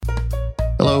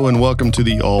Hello and welcome to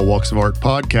the All Walks of Art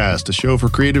podcast, a show for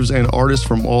creatives and artists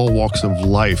from all walks of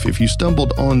life. If you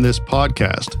stumbled on this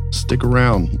podcast, stick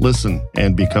around, listen,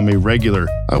 and become a regular.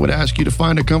 I would ask you to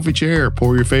find a comfy chair,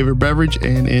 pour your favorite beverage,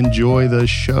 and enjoy the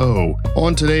show.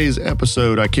 On today's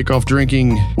episode, I kick off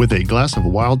drinking with a glass of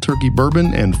Wild Turkey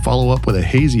bourbon and follow up with a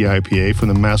hazy IPA from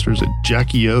the masters at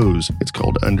Jackie O's. It's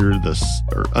called Under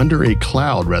a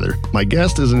Cloud, rather. My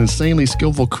guest is an insanely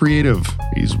skillful creative.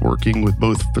 He's working with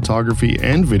both photography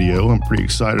and video. I'm pretty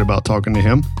excited about talking to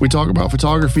him. We talk about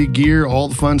photography, gear, all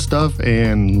the fun stuff,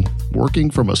 and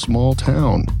working from a small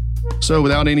town. So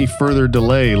without any further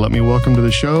delay, let me welcome to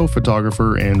the show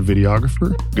photographer and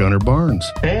videographer, Gunnar Barnes.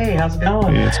 Hey, how's it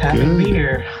going? It's Happy good. to be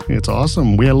here. It's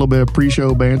awesome. We had a little bit of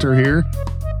pre-show banter here.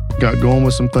 Got going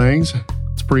with some things.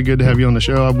 It's pretty good to have you on the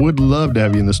show. I would love to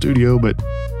have you in the studio, but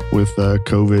with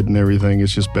COVID and everything,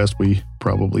 it's just best we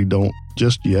probably don't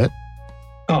just yet.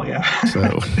 Oh, yeah.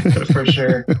 So For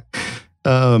sure.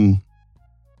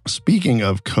 Speaking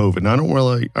of COVID, and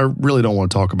I really don't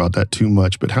want to talk about that too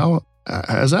much, but how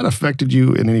has that affected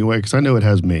you in any way? Because I know it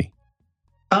has me.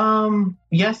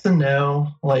 Yes and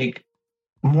no. Like,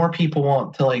 more people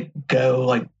want to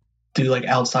go do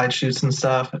outside shoots and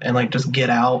stuff and just get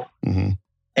out. Mm-hmm.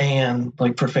 And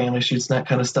for family shoots and that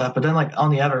kind of stuff. But then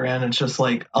on the other end, it's just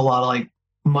a lot of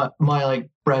my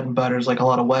bread and butter is a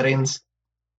lot of weddings.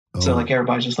 Oh. So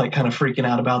everybody's just kind of freaking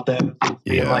out about that.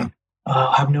 Yeah.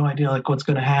 I have no idea what's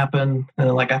going to happen. And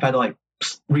then I've had to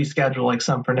reschedule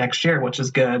some for next year, which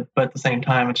is good. But at the same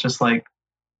time, it's just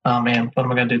oh man, what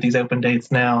am I going to do with these open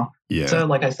dates now? Yeah. So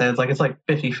like I said, it's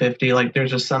 50-50.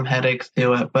 There's just some headaches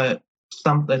to it, but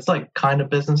it's kind of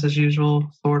business as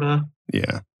usual, sort of.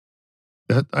 Yeah.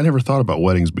 I never thought about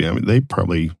weddings being, they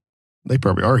probably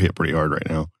are hit pretty hard right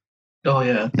now. Oh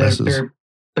yeah.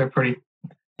 They're pretty,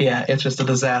 yeah, it's just a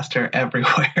disaster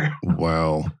everywhere.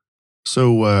 Wow.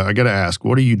 So I got to ask,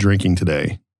 what are you drinking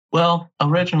today? Well,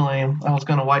 originally I was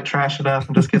going to white trash it up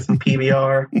and just get some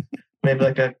PBR, maybe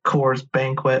a Coors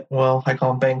Banquet. Well, I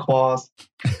call them Banquois.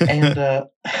 And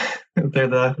they're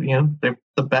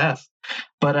the best.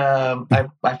 But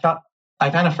I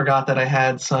kind of forgot that I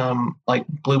had some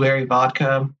blueberry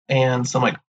vodka and some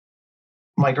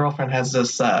my girlfriend has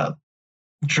this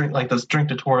drink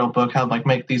tutorial book how to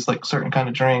make these certain kind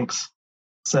of drinks.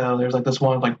 So there's this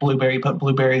one blueberry, put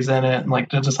blueberries in it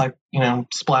and just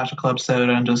splash a club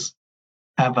soda and just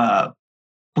have a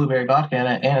blueberry vodka in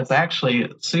it, and it's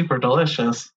actually super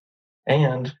delicious,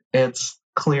 and it's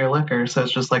clear liquor, so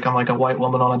it's just I'm a white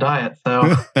woman on a diet.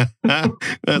 So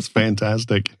that's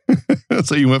fantastic.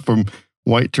 So you went from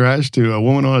white trash to a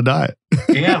woman on a diet.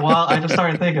 Yeah, well, I just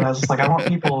started thinking, I was just I want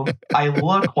people, I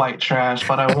look white trash,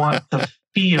 but I want to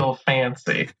feel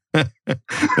fancy.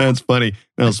 That's funny.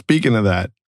 Now, speaking of that,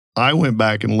 I went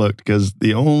back and looked because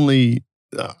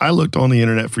I looked on the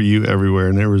internet for you everywhere,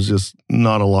 and there was just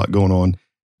not a lot going on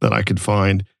that I could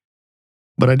find.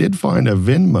 But I did find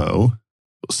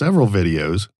several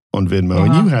videos on Venmo,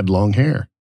 and you had long hair.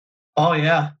 Oh,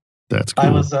 yeah. That's cool.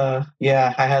 I was, I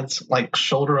had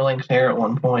shoulder length hair at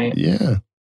one point. Yeah.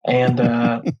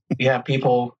 And,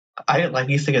 people, I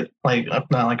used to get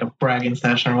not a bragging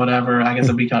session or whatever. I guess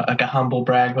it'd be a humble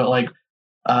brag, but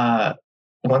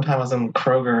one time I was in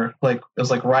Kroger, it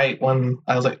was right when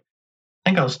I was I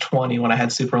think I was 20 when I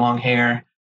had super long hair,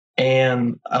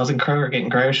 and I was in Kroger getting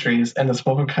groceries, and this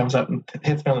woman comes up and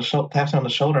hits me on the shoulder, taps me on the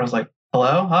shoulder. I was like,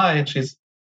 "Hello, hi," and she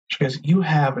goes,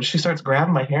 and she starts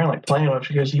grabbing my hair and playing with it.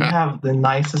 She goes, "You have the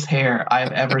nicest hair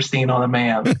I've ever seen on a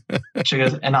man." She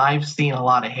goes, "And I've seen a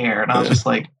lot of hair," and I was just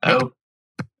 "Oh."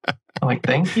 I'm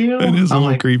 "Thank you." It is a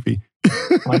little creepy.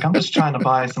 I'm just trying to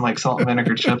buy some salt and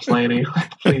vinegar chips, lady.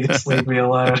 Please leave me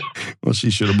alone. Well, she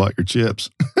should have bought your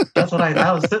chips. That's what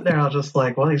I was sitting there. I was just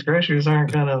well, these groceries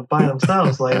aren't going to buy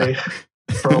themselves, lady,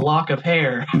 for a lock of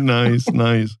hair. Nice.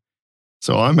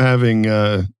 So I'm having,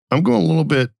 I'm going a little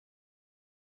bit,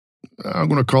 I'm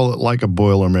going to call it like a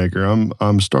Boilermaker.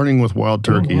 I'm starting with Wild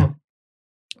Turkey,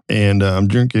 and I'm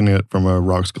drinking it from a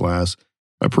rocks glass.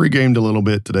 I pre-gamed a little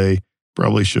bit today.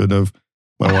 Probably shouldn't have.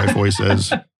 My wife always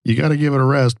says, you got to give it a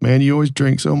rest, man. You always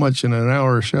drink so much in an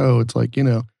hour show. It's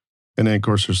And then, of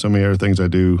course, there's so many other things I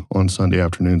do on Sunday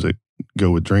afternoons that go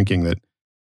with drinking that,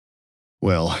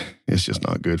 well, it's just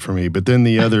not good for me. But then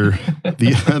the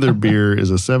other beer is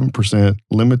a 7%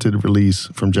 limited release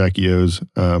from Jackie O's.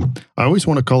 I always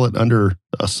want to call it Under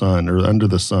a Sun or Under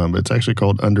the Sun, but it's actually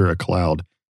called Under a Cloud.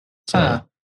 It's a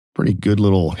pretty good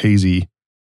little hazy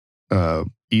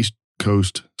East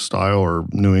Coast style or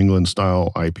New England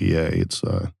style IPA. It's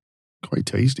quite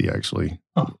tasty, actually.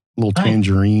 A little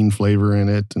tangerine flavor in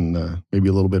it, and maybe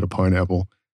a little bit of pineapple.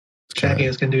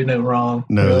 Jackies can do no wrong.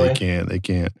 No, really. they can't. They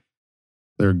can't.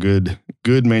 They're good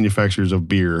manufacturers of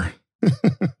beer.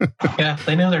 Yeah,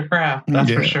 they know their craft.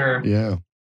 That's for sure. Yeah.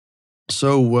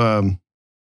 So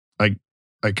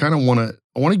I kind of want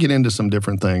to get into some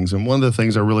different things, and one of the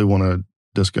things I really want to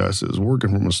discuss is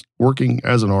working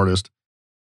as an artist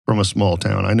from a small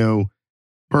town. I know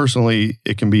personally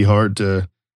it can be hard to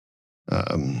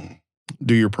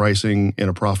do your pricing in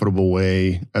a profitable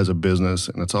way as a business,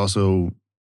 and it's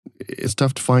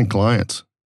tough to find clients.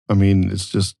 I mean,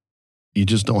 you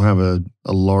just don't have a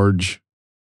large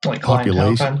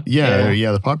population.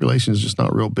 Yeah, the population is just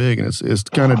not real big, and it's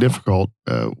kind of difficult.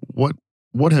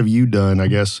 What have you done, I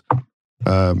guess,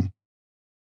 to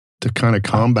kind of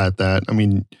combat that? I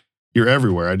mean, you're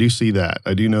everywhere. I do see that.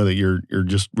 I do know that you're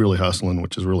just really hustling,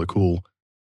 which is really cool.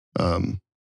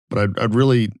 But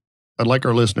I'd like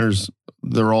our listeners.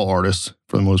 They're all artists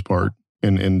for the most part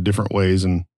in different ways.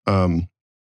 And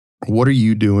what are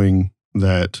you doing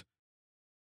that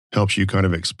helps you kind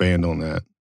of expand on that?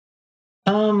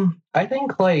 I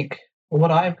think like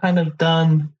what I've kind of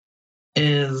done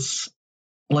is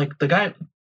like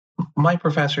my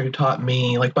professor who taught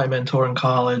me, like my mentor in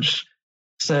college,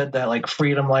 said that like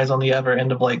freedom lies on the other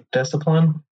end of like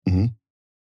discipline. Mm-hmm.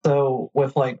 So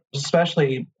with like,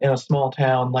 especially in a small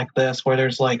town like this, where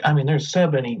there's like, I mean, there's so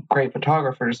many great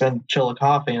photographers in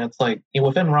Chillicothe, and it's like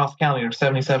within Ross County, there's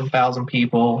 77,000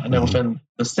 people. And then within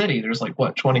the city, there's like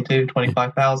what,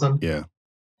 25,000. Yeah.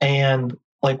 And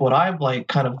like what I've like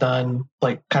kind of done,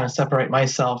 like kind of separate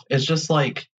myself is just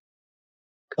like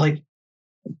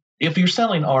if you're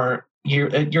selling art,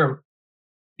 you're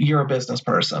a business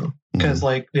person, because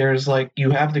like there's like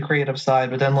you have the creative side,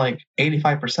 but then like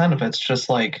 85% of it's just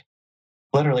like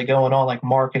literally going on like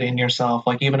marketing yourself.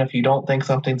 Like even if you don't think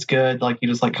something's good, like you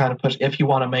just like kind of push if you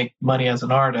want to make money as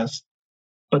an artist.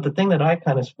 But the thing that I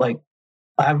kind of like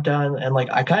I've done, and like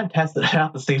I kind of tested it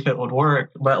out to see if it would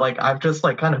work, but like I've just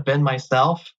like kind of been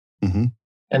myself, and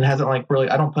hasn't like really,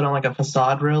 I don't put on like a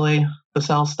facade really to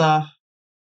sell stuff.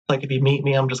 Like if you meet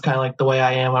me, I'm just kind of like the way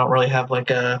I am. I don't really have like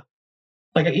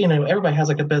everybody has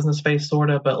like a business face sort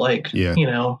of, but like,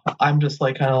 I'm just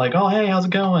like kind of like, oh, hey, how's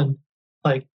it going?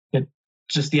 Like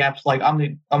just the apps, like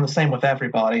I'm the same with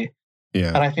everybody. Yeah.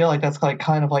 And I feel like that's like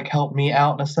kind of like helped me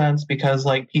out in a sense, because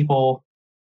like people,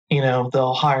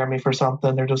 they'll hire me for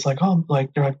something. They're just like, oh,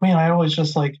 like, they're like, man, I always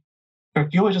just like,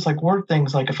 you always just like word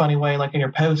things like a funny way, like in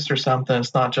your post or something.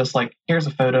 It's not just like, here's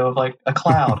a photo of like a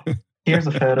cloud. Here's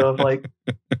a photo of like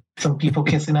some people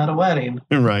kissing at a wedding.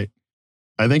 Right.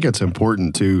 I think it's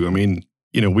important too. I mean,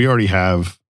 we already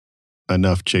have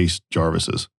enough Chase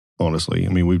Jarvises, honestly. I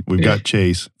mean, we've got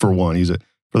Chase for one.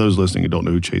 For those listening who don't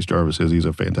know who Chase Jarvis is, he's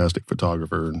a fantastic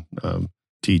photographer and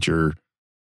teacher,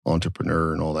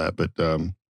 entrepreneur and all that. But,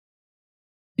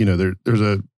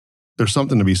 there's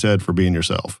something to be said for being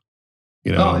yourself.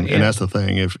 And that's the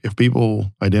thing. If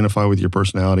people identify with your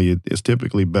personality, it's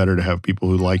typically better to have people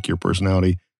who like your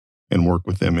personality and work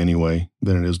with them anyway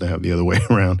than it is to have the other way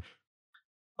around.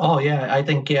 Oh yeah, I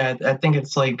think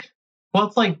it's like, well,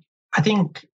 it's like I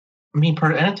think and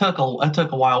it took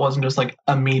a while. It wasn't just like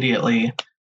immediately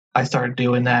I started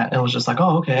doing that and it was just like,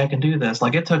 oh, okay, I can do this.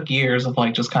 Like it took years of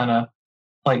like just kind of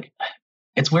like,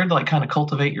 it's weird to like kind of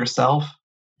cultivate yourself.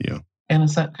 Yeah. In a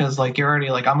sense, because like you're already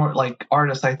like, I'm like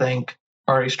artists, I think,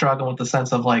 already struggling with the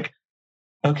sense of like,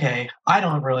 okay, I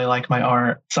don't really like my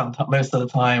art most of the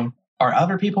time. Are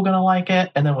other people going to like it?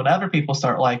 And then when other people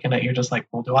start liking it, you're just like,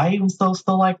 well, do I even still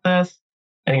like this?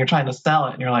 And you're trying to sell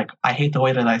it and you're like, I hate the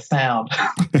way that I sound.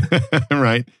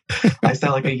 Right. I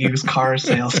sound like a used car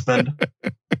salesman.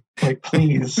 Like,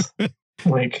 please.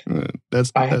 Like,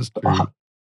 that's true.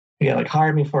 Yeah, like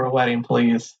hire me for a wedding,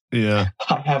 please. Yeah.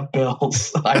 I have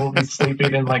bills. I will be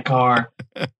sleeping in my car.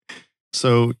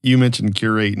 So you mentioned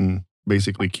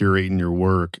basically curating your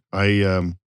work.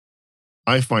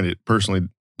 I find it personally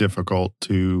difficult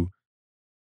to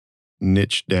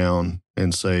niche down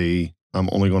and say, I'm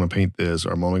only going to paint this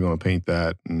or I'm only going to paint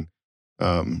that. And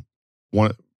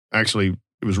it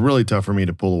was really tough for me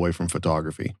to pull away from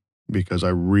photography because I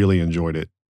really enjoyed it.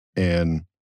 And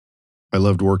I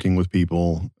loved working with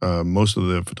people. Most of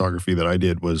the photography that I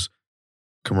did was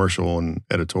commercial and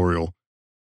editorial.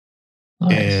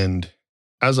 Nice. And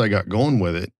as I got going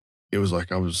with it, it was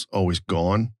like I was always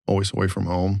gone, always away from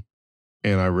home.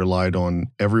 And I relied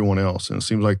on everyone else. And it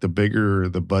seems like the bigger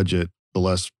the budget, the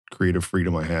less creative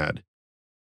freedom I had.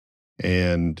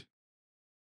 And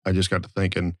I just got to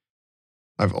thinking,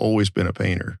 I've always been a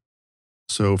painter.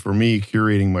 So for me,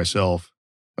 curating myself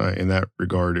in that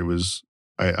regard, it was,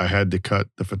 I had to cut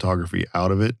the photography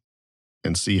out of it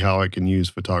and see how I can use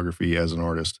photography as an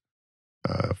artist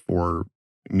for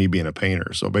me being a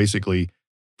painter. So basically,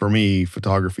 for me,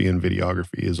 photography and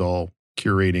videography is all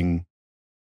curating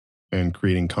and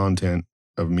creating content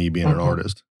of me being an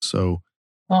artist. So,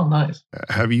 oh, nice.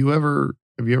 Have you ever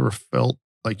felt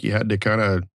like you had to kind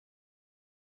of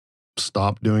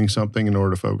stop doing something in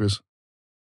order to focus?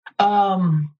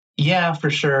 Yeah, for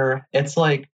sure. It's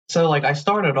like, so like I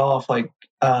started off like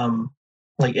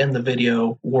in the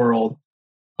video world.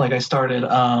 Like I started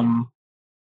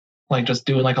like just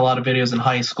doing like a lot of videos in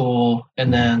high school,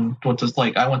 and then I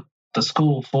went to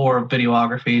school for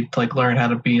videography to like learn how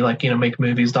to be like, make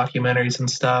movies, documentaries and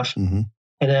stuff. Mm-hmm.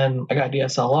 And then I got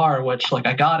DSLR, which like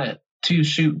I got it to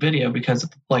shoot video because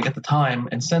like at the time,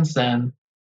 and since then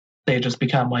they just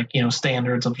become like,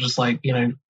 standards of just like,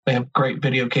 they have great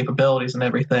video capabilities and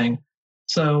everything.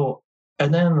 So,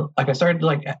 and then like I started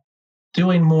like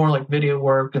doing more like video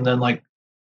work, and then like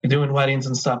doing weddings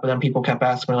and stuff. But then people kept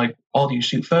asking me like, "Oh, do you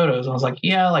shoot photos?" And I was like,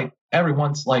 "Yeah, like every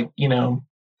once, like,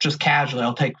 just casually,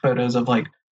 I'll take photos of like,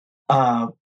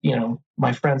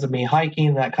 my friends and me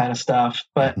hiking, that kind of stuff."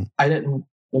 But I didn't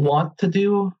want to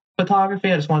do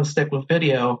photography. I just wanted to stick with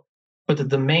video. But the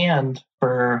demand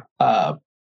for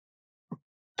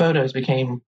photos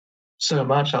became so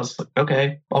much. I was like,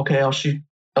 okay, I'll shoot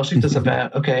this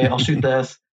event. Okay, I'll shoot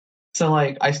this. So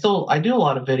like, I do a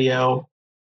lot of video.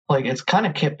 Like it's kind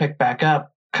of picked back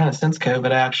up kind of since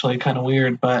COVID, actually, kind of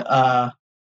weird. But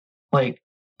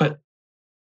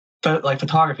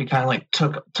photography kind of like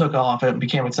took off and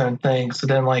became its own thing. So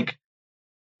then like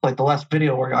the less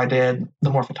video work I did, the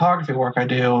more photography work I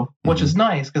do, which is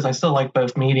nice because I still like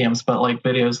both mediums. But like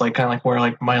video is like kind of like where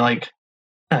like my like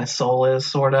kind of soul is,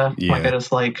 sort of. Yeah. Like I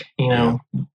just like,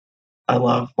 I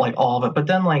love like all of it. But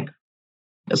then like,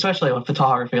 especially with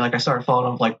photography, like I started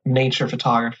following like nature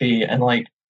photography, and like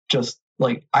just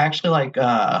like I actually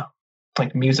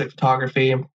like music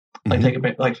photography, like taking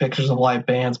like pictures of live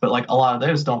bands, but like a lot of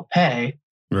those don't pay.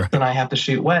 Right. Then I have to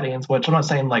shoot weddings, which I'm not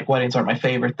saying like weddings aren't my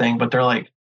favorite thing, but they're like,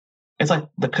 it's like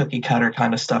the cookie cutter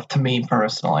kind of stuff to me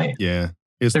personally. Yeah,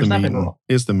 it's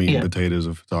the meat and potatoes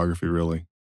of photography, really,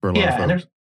 for a lot of folks.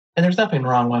 And there's nothing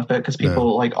wrong with it, because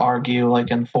people like argue like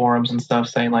in forums and stuff,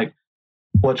 saying like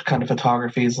which kind of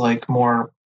photography is like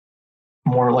more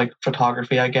like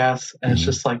photography, I guess. And it's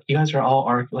just like, you guys are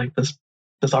all like this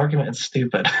argument is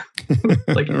stupid.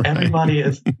 Like right. everybody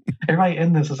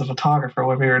in this is a photographer,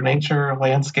 whether you're nature,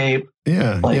 landscape,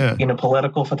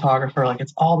 political photographer. Like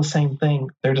it's all the same thing.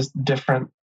 They're just different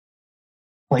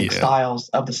like styles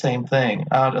of the same thing.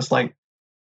 Just like,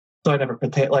 so I never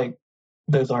like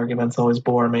those arguments always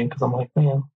bore me, because I'm like,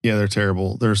 man. Yeah, they're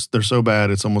terrible. They're so bad.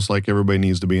 It's almost like everybody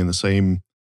needs to be in the same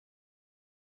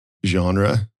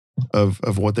genre of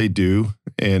what they do.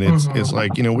 And it's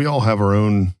like, we all have our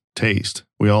own taste.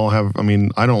 We all have,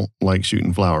 I don't like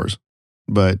shooting flowers,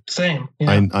 but same.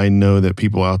 Yeah. I know that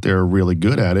people out there are really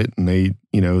good at it, and they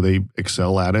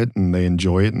excel at it, and they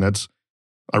enjoy it. And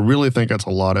I really think that's a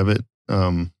lot of it.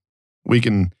 We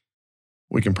can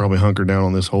probably hunker down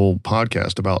on this whole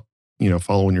podcast about,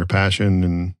 following your passion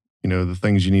and, the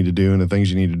things you need to do and the things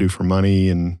you need to do for money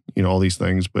and, all these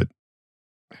things. But,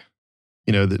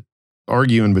 that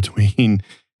arguing between,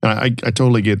 I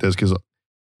totally get this, because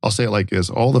I'll say it like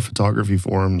this: all the photography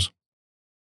forums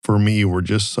for me were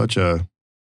just such a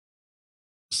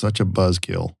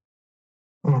buzzkill.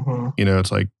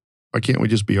 It's like, why can't we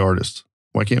just be artists?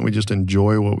 Why can't we just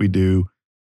enjoy what we do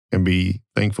and be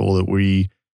thankful that we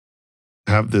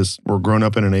have this? We're grown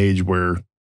up in an age where,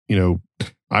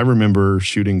 I remember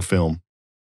shooting film,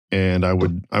 and I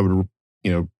would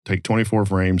take 24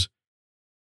 frames,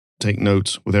 take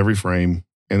notes with every frame,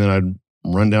 and then I'd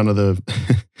run down to the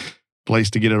place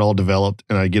to get it all developed,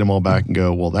 and I'd get them all back and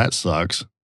go, well, that sucks.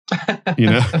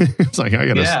 It's like, I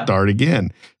got to start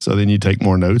again. So then you take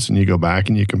more notes and you go back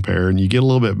and you compare and you get a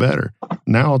little bit better.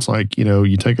 Now it's like,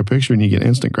 you take a picture and you get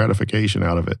instant gratification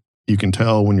out of it. You can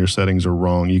tell when your settings are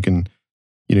wrong. You can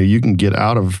get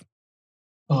out of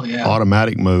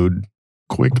automatic mode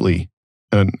quickly.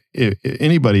 And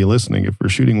anybody listening, if you're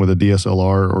shooting with a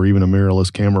DSLR or even a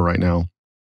mirrorless camera right now,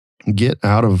 get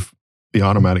out of the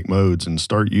automatic modes and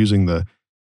start using the,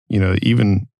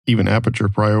 even aperture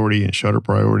priority and shutter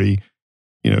priority.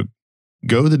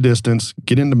 Go the distance,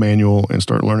 get into manual, and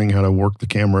start learning how to work the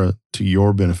camera to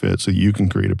your benefit, so you can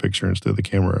create a picture instead of the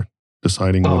camera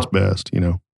deciding what's best.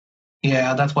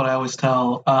 Yeah, that's what I always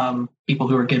tell people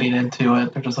who are getting into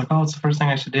it. They're just like, oh, it's the first thing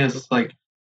I should do. It's like,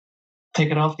 take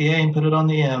it off the A and put it on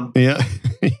the M. Yeah.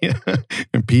 Yeah.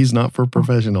 And P's not for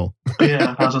professional.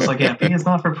 Yeah. I was just like, yeah, P is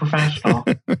not for professional.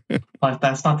 Like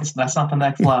that's not the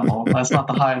next level. That's not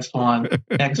the highest one.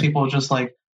 Yeah, because people are just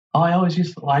like, I always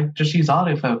used to like just use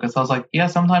autofocus. I was like, yeah,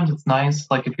 sometimes it's nice,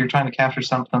 like if you're trying to capture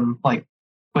something like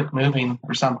quick moving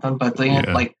or something, but then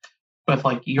Yeah. like, but if,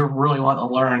 like you really want to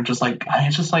learn, just like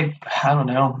it's just like I don't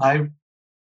know.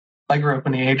 I grew up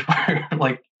in the age where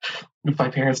like if my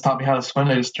parents taught me how to swim,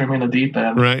 they just threw me in the deep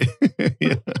end. Right.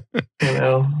 Yeah. You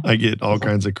know, I get all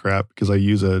kinds of crap because I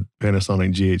use a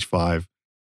Panasonic GH5,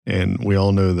 and we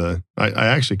all know I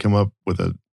actually come up with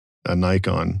a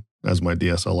Nikon as my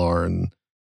DSLR, and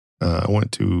I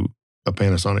went to a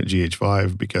Panasonic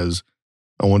GH5 because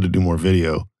I wanted to do more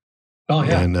video oh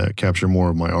yeah, and capture more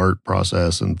of my art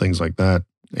process and things like that.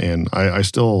 And I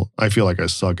feel like I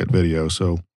suck at video,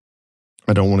 so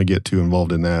I don't want to get too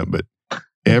involved in that. But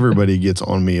everybody gets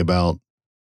on me about,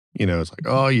 it's like,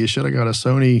 oh, you should have got a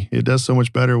Sony. It does so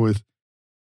much better with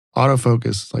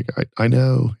autofocus. It's like, I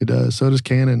know it does. So does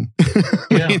Canon.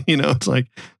 Yeah. It's like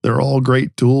they're all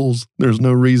great tools. There's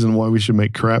no reason why we should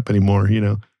make crap anymore,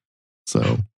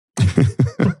 So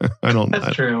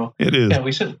That's true. It is. Yeah,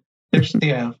 we should. There's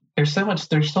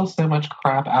still so much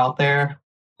crap out there.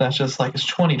 That's just like it's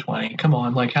 2020. Come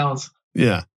on, like how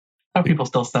are people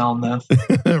still selling this?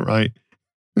 Right.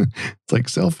 It's like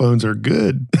cell phones are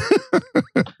good.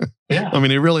 Yeah. I mean,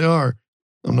 they really are.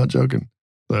 I'm not joking.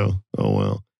 So, oh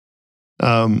well.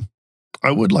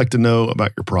 I would like to know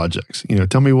about your projects.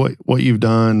 Tell me what you've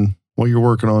done, what you're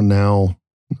working on now.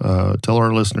 Tell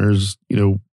our listeners,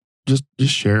 just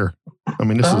share. I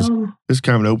mean, this is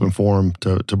kind of an open forum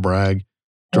to brag,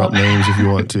 drop names if you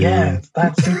want to. Yes,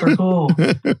 that's super cool.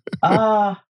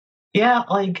 Yeah,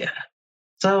 like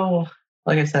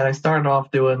I said, I started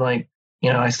off doing like,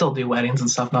 I still do weddings and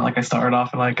stuff. Not like I started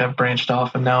off and like I've branched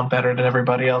off and now I'm better than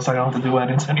everybody else. I don't have to do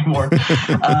weddings anymore.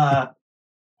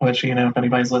 Which, if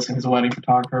anybody's listening as a wedding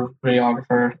photographer,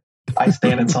 videographer, I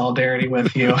stand in solidarity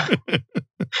with you.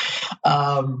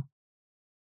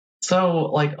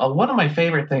 So like one of my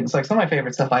favorite things, like some of my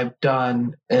favorite stuff I've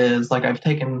done is like I've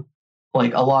taken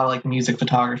like a lot of like music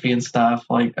photography and stuff.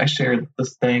 Like I shared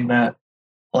this thing that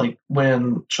like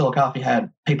when Chillicothe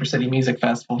had Paper City Music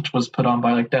Festival, which was put on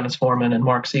by like Dennis Foreman and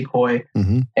Mark Secoy,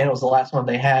 and it was the last one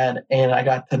they had, and I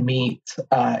got to meet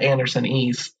Anderson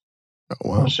East,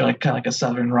 which is like kind of like a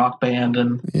southern rock band,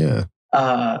 and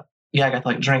I got to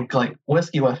like drink like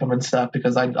whiskey with him and stuff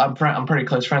because I'm pretty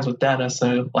close friends with Dennis,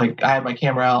 so like I had my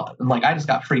camera out and like I just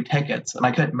got free tickets and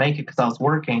I couldn't make it because I was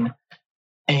working,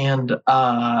 and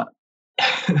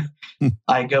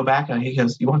I go back and he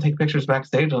goes, "You want to take pictures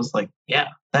backstage?" I was like, "Yeah,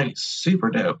 that'd be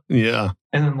super dope." Yeah.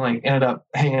 And then like ended up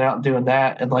hanging out and doing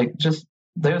that, and like just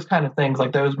those kind of things,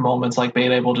 like those moments, like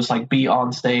being able to just like be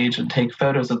on stage and take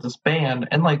photos of this band,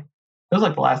 and like it was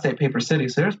like the last day at Paper City,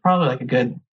 so there's probably like a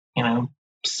good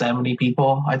 70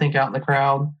 people I think out in the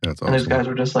crowd. That's awesome. And those guys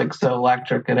were just like so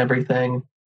electric and everything.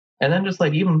 And then just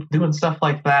like even doing stuff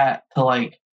like that to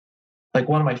like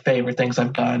one of my favorite things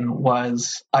I've done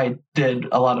was I did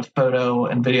a lot of photo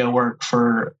and video work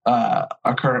for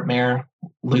our current mayor,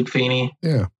 Luke Feeney.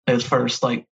 Yeah. His first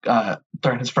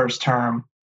during his first term,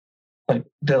 like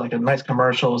did like a nice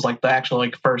commercial. It was like the actual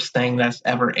like first thing that's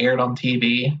ever aired on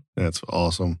TV. That's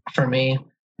awesome. For me.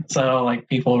 So like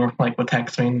people were like would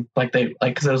text me like they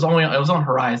like because it was on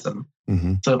Horizon.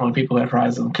 Mm-hmm. So when people at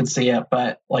Horizon could see it,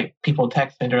 but like people would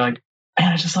text me, they're like,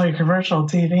 "Man, I just saw your commercial on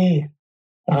TV."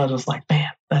 And I was just like, "Man,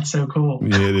 that's so cool."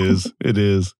 Yeah, it is. It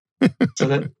is. so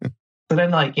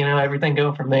then like everything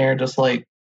going from there, just like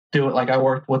do it. Like I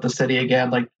worked with the city again,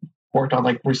 like worked on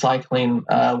like recycling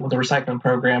when the recycling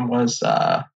program was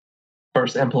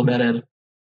first implemented.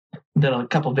 Did a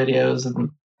couple videos and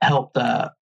helped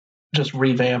just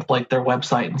revamp like their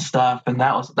website and stuff, and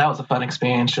that was a fun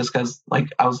experience just because like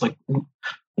I was like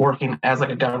working as like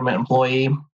a government employee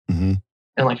and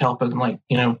like helping like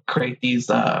create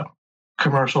these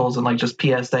commercials and like just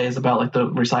PSAs about like the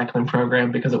recycling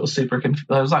program because it was it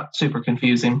was not super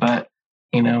confusing, but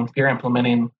you're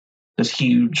implementing this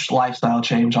huge lifestyle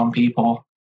change on people.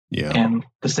 Yeah. And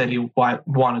the city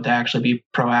wanted to actually be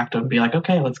proactive and be like,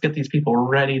 okay, let's get these people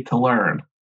ready to learn.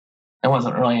 It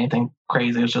wasn't really anything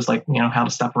crazy. It was just like, how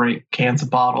to separate cans and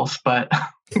bottles. But,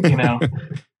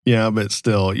 Yeah, but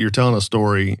still, you're telling a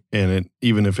story, and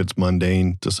even if it's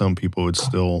mundane to some people, it's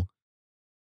still,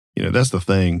 that's the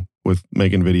thing with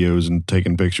making videos and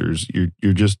taking pictures.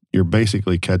 You're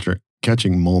basically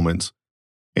catching moments,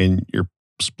 and you're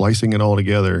splicing it all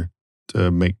together to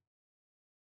make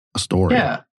a story.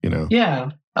 Yeah.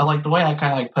 Yeah. I like the way I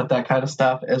kind of like put that kind of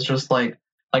stuff is just like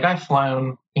I've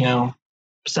flown,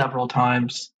 several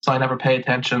times, so I never pay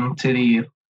attention to the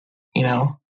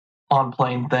on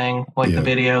plane thing, like the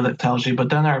video that tells you. But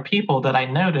then there are people that I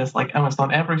notice like almost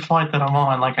on every flight that I'm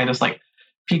on, like I just like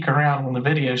peek around when the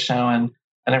video's showing,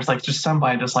 and there's like just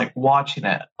somebody just like watching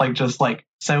it, like just like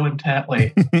so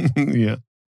intently. Yeah.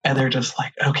 And they're just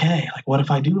like, okay, like what if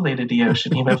I do land at the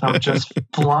ocean, even if I'm just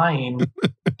flying to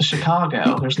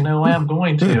Chicago? There's no way I'm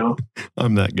going to.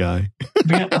 I'm that guy.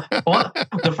 Well,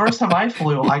 the first time I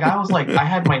flew, like I was like, I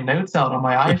had my notes out on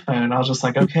my iPhone. I was just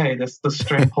like, okay, this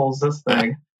string pulls this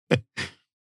thing.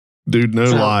 Dude, no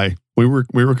lie. We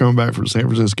were coming back from San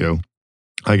Francisco.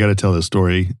 I got to tell this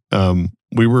story. I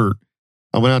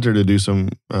went out there to do some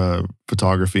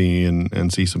photography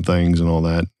and see some things and all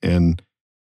that. And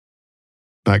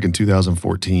back in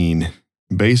 2014,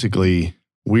 basically,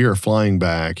 we are flying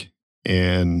back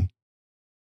and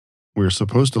we were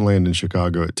supposed to land in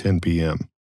Chicago at 10 p.m.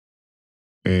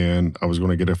 And I was going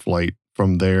to get a flight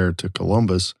from there to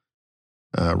Columbus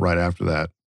right after that,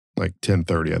 like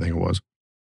 10:30, I think it was.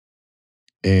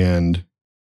 And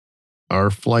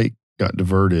our flight got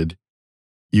diverted.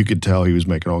 You could tell he was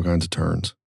making all kinds of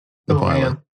turns, the pilot.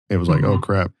 Man. It was like, oh,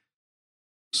 crap.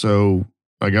 So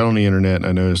I got on the internet and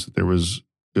I noticed that there was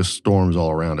just storms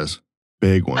all around us,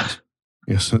 big ones.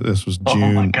 Yes, this was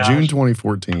June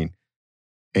 2014.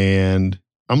 And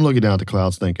I'm looking down at the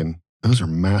clouds thinking, those are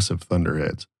massive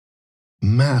thunderheads.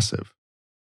 Massive.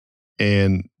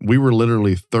 And we were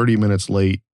literally 30 minutes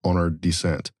late on our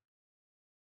descent.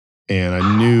 And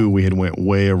I knew we had went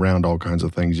way around all kinds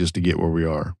of things just to get where we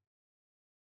are.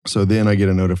 So then I get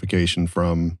a notification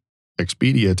from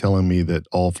Expedia telling me that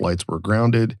all flights were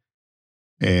grounded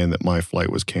and that my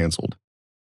flight was canceled.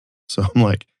 So I'm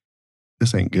like,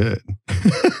 this ain't good.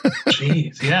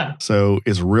 Jeez, yeah. So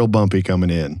it's real bumpy coming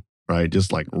in, right?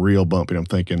 Just like real bumpy. I'm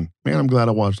thinking, man, I'm glad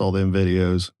I watched all them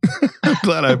videos. I'm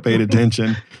glad I paid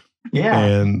attention. Yeah.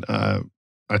 And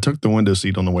I took the window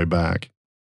seat on the way back.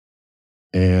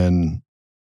 And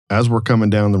as we're coming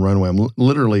down the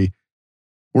runway,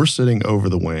 we're sitting over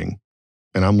the wing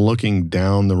and I'm looking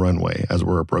down the runway as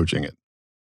we're approaching it.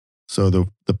 So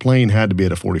the plane had to be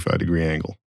at a 45-degree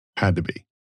angle. Had to be.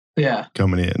 Yeah.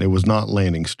 Coming in. It was not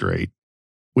landing straight.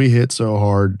 We hit so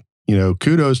hard,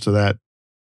 kudos to that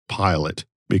pilot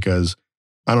because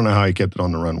I don't know how he kept it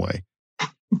on the runway.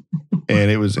 And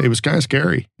it was kind of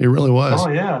scary. It really was. Oh,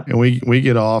 yeah. And we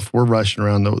get off. We're rushing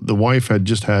around. The wife had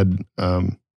just had a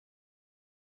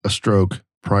stroke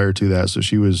prior to that, so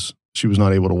she was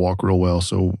not able to walk real well.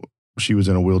 So she was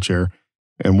in a wheelchair,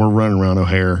 and we're running around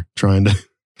O'Hare trying to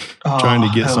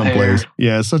get someplace.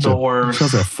 Yeah, it's such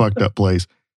a fucked up place.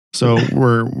 So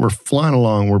we're flying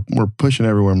along. We're pushing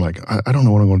everywhere. I'm like, I don't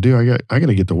know what I'm going to do. I got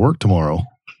to get to work tomorrow.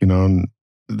 And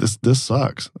this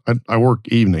sucks. I work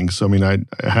evenings, so I mean, I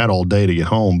had all day to get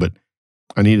home, but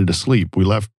I needed to sleep. We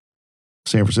left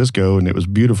San Francisco, and it was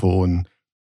beautiful and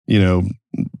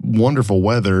wonderful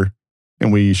weather.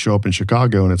 And we show up in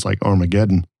Chicago, and it's like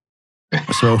Armageddon.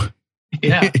 So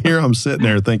here I'm sitting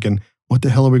there thinking, what the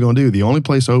hell are we going to do? The only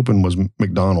place open was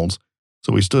McDonald's,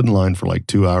 so we stood in line for like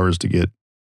 2 hours to get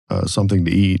something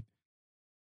to eat,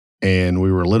 and we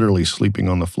were literally sleeping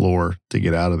on the floor to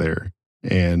get out of there.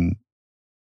 And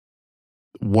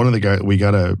one of the guys, we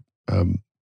got a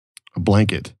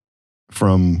blanket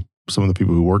from some of the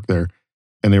people who work there,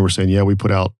 and they were saying, yeah, we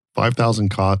put out 5,000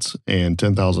 cots and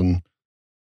 10,000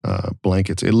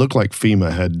 blankets. It looked like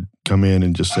FEMA had come in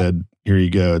and just said, here you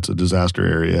go, it's a disaster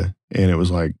area. And it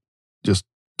was like just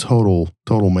total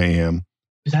mayhem.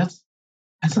 That's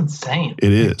insane.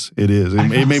 It is.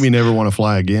 It made me never want to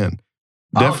fly again.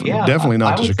 Definitely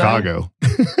not to Chicago.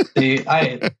 See,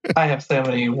 I have so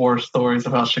many war stories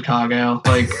about Chicago.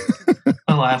 Like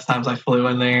the last times I flew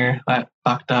in there, I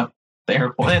fucked up the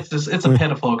airport. It's a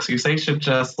pitiful excuse. They should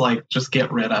just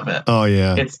get rid of it. Oh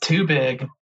yeah. It's too big.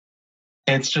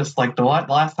 It's just like the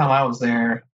last time I was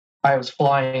there, I was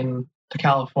flying to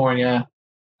California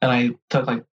and I took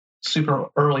like super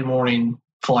early morning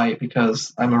flight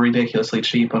because I'm a ridiculously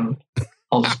cheap and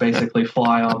I'll just basically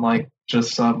fly on like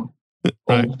just some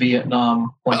old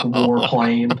Vietnam like war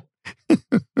plane.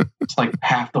 It's like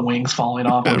half the wings falling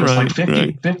off. I'm just like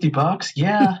 $50.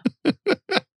 Yeah.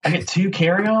 I get 2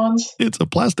 carry-ons. It's a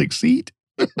plastic seat.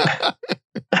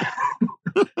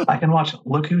 I can watch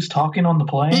Look Who's Talking on the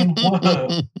plane.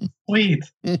 Whoa. Sweet.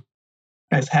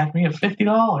 Guys had me at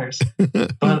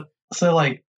 $50. But so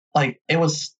like it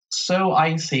was so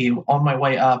icy on my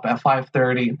way up at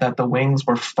 5:30 that the wings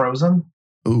were frozen.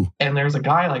 Ooh. And there's a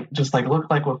guy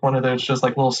looked like with one of those just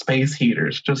like little space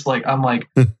heaters. Just like I'm like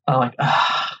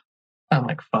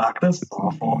fuck, this is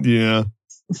awful. Yeah.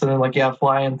 So then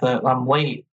I'm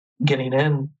late getting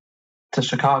in to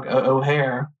Chicago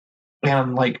O'Hare,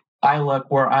 and like I look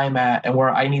where I'm at and where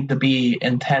I need to be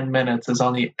in 10 minutes is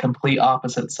on the complete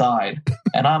opposite side,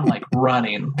 and I'm like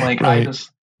running. Like right.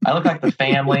 I look like the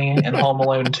family in Home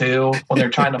Alone 2 when they're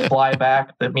trying to fly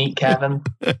back to meet Kevin.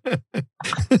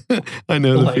 I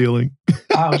know the Like, feeling.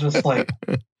 I was just like,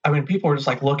 I mean, people were just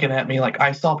like looking at me like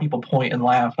I saw people point and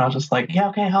laugh, and I was just like, yeah,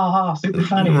 okay, ha ha, super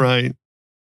funny. Right.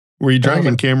 Were you And I was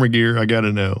dragging like, camera gear? I got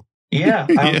to know. yeah,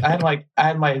 Yeah. I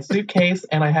had my suitcase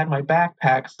and I had my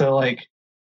backpack, so like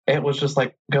it was just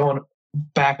like going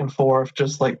back and forth,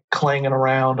 just like clanging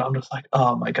around. I'm just like,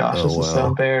 oh my gosh, Oh, this is so wow.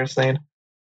 embarrassing.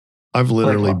 I've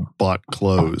literally Like, bought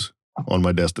clothes on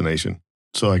my destination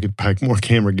so I could pack more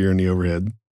camera gear in the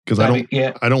overhead because I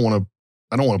don't want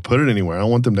to put it anywhere. I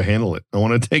don't want them to handle it. I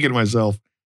want to take it myself.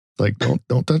 It's like,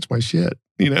 don't touch my shit,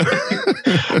 you know?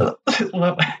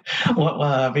 what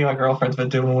me and my girlfriend's been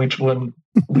doing when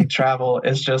we travel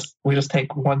is we just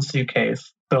take one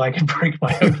suitcase so I can bring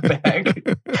my own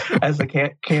bag as a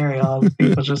carry on.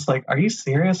 People just like, are you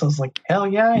serious? I was like, hell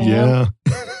yeah, I am. Yeah.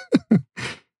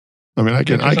 I mean, I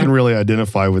can really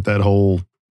identify with that whole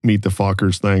Meet the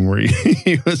Fockers thing where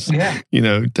he was, you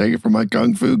know, take it from my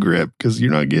kung fu grip because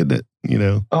you're not getting it, you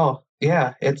know. Oh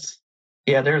yeah,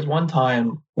 there's one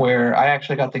time where I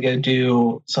actually got to go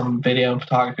do some video and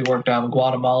photography work down in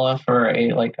Guatemala for a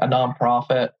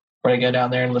nonprofit where they go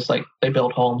down there and just like they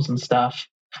build homes and stuff.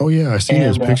 Oh yeah, I see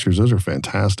those pictures. Those are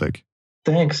fantastic.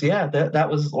 Thanks. Yeah, that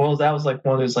was like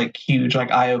one of those like huge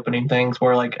like eye-opening things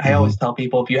where like I always tell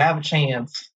people if you have a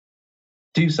chance,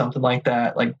 do something like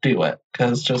that, like do it,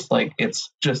 because just like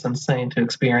it's just insane to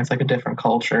experience like a different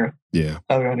culture. Yeah.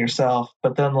 Other than yourself.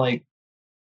 But then like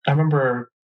I remember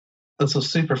this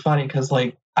was super funny because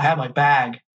like I had my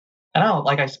bag and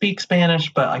I speak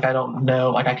Spanish, but like I don't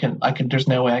know, like I can there's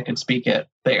no way I could speak it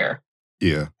there.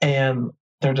 Yeah. And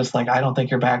they're just like, I don't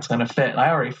think your bag's gonna fit. And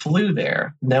I already flew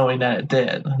there knowing that it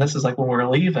did. And this is like when we were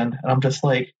leaving, and I'm just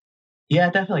like, yeah,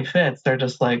 it definitely fits. They're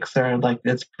just like, sir, like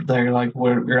they're like,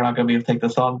 you're not gonna be able to take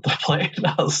this on the plane. And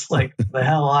I was like, the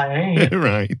hell I ain't.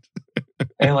 Right.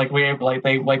 And like we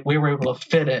were able to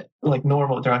fit it like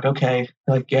normal. They're like, okay,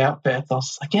 like yeah, it fits. I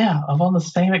was like, yeah, I'm on the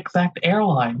same exact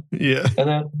airline. Yeah. And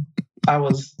then I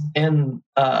was in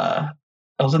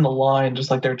the line, just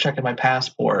like they're checking my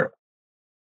passport.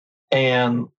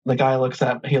 And the guy looks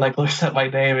at my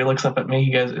name. He looks up at me.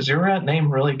 He goes, "Is your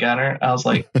name really Gunner?" I was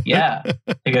like, "Yeah."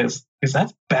 He goes,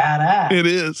 "That's badass." It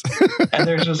is. And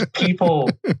there's just people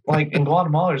like in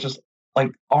Guatemala. There's just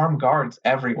like armed guards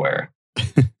everywhere.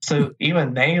 So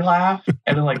even they laughed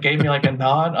and then like gave me like a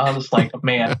nod. I was just like,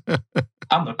 "Man,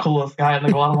 I'm the coolest guy in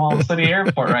the Guatemala City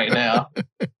airport right now."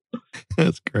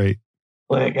 That's great.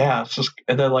 Like yeah, it's just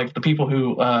and then like the people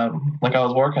who like I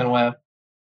was working with.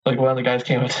 Like one of the guys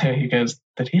came up to me, he goes,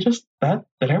 did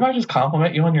everybody just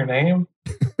compliment you on your name?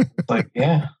 It's like,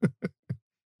 yeah.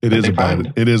 It is a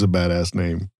badass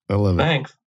name. I love it.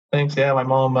 Thanks. Yeah, my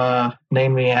mom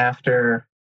named me after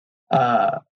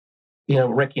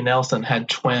Ricky Nelson had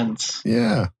twins.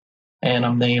 Yeah. And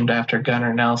I'm named after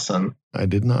Gunnar Nelson. I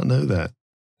did not know that.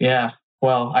 Yeah.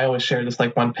 Well, I always share this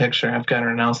like one picture of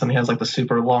Gunnar Nelson. He has like the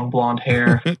super long blonde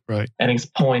hair. Right. And he's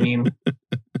pointing.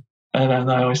 And then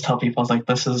I always tell people, I was like,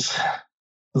 this is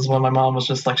when my mom was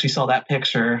just like, she saw that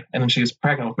picture and then she was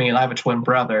pregnant with me and I have a twin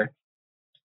brother.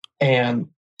 And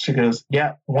she goes,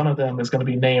 yeah, one of them is going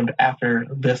to be named after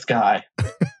this guy.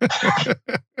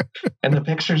 And the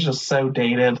picture's just so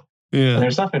dated. Yeah. And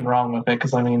there's nothing wrong with it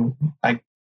because, I mean,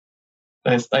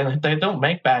 they don't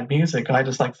make bad music. I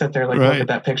just like sit there like look at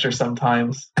that picture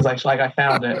sometimes because I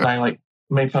found it and I like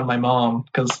made fun of my mom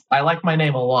because I like my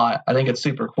name a lot. I think it's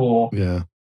super cool. Yeah.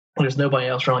 There's nobody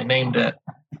else really named it.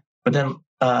 But then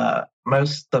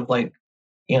most of I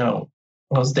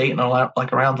was dating a lot,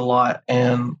 like around a lot,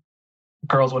 and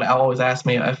girls would always ask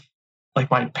me if like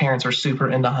my parents are super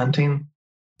into hunting.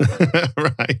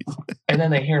 Right. And then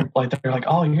they hear like they're like,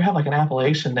 oh, you have like an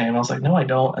Appalachian name. I was like, no, I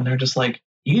don't. And they're just like,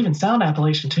 you even sound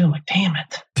Appalachian too. I'm like, damn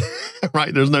it.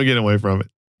 Right. There's no getting away from it.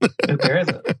 There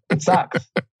isn't. It sucks.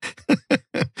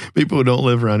 People who don't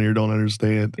live around here don't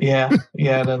understand. Yeah.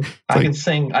 Then I can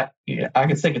sing a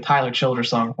Tyler Childers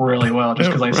song really well just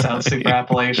because I sound super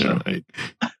Appalachian. Right.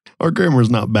 Our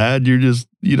grammar's not bad. You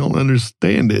don't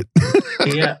understand it.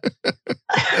 Yeah.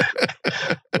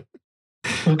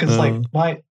 Because like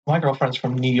my girlfriend's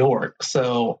from New York,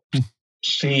 so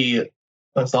she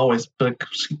is always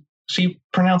she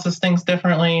pronounces things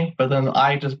differently, but then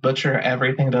I just butcher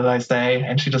everything that I say,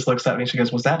 and she just looks at me and she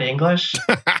goes, was that English?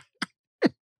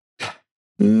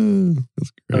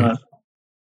 That's great.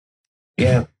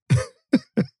 Yeah.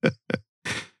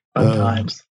 Fun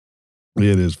times.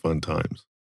 It is fun times.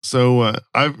 So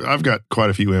I've got quite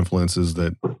a few influences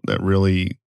that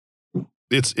really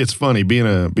it's funny being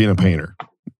a painter.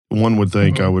 One would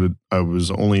think I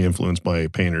was only influenced by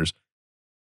painters.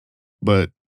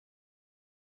 But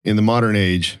in the modern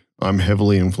age, I'm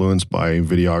heavily influenced by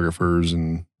videographers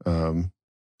and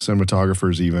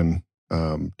cinematographers, even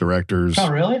directors. Oh,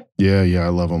 really? Yeah, I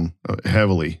love them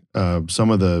heavily.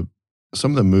 Some of the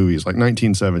movies, like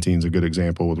 1917 is a good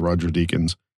example with Roger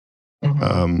Deakins.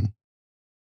 Mm-hmm.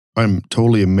 I'm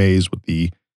totally amazed with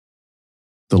the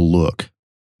look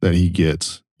that he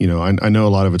gets. You know, I know a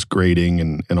lot of it's grading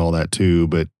and all that too,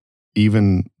 but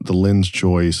even the lens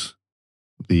choice,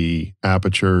 the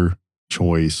aperture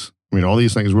choice, I mean, all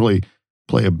these things really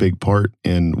play a big part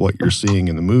in what you're seeing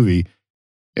in the movie.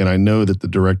 And I know that the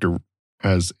director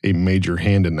has a major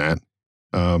hand in that.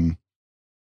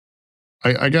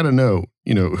 I got to know,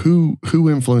 you know, who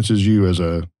influences you as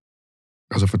a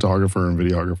photographer and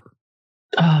videographer?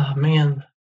 Oh, man.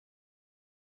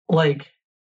 Like,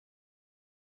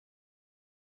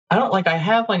 I don't like, I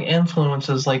have like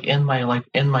influences like in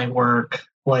my work.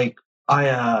 Like,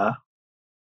 I'll,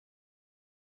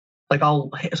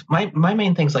 my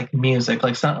main thing's like music,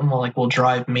 like something will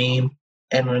drive me.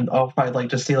 And then I'll probably like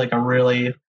just see like a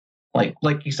really,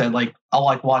 like you said, like I'll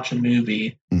like watch a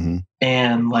movie Mm-hmm.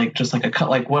 and like just like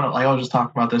like I was just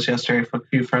talking about this yesterday with a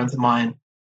few friends of mine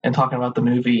and talking about the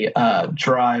movie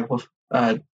Drive with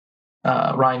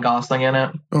Ryan Gosling in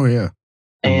it. Oh yeah.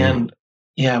 And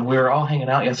yeah, we were all hanging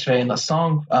out yesterday and the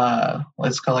song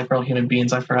it's called like Real Human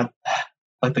Beings. I forgot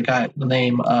like the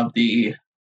name of the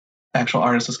actual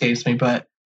artist escapes me, but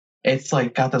it's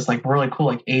like got this like really cool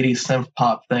like 80s synth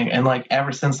pop thing. And like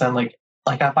ever since then, like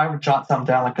if I would jot something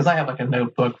down, like because I have like a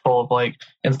notebook full of like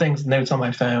and things notes on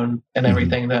my phone and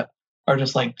everything that are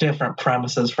just like different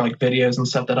premises for like videos and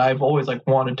stuff that I've always like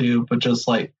wanted to do, but just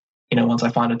like, you know, once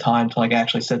I find a time to like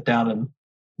actually sit down and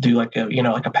do like a, you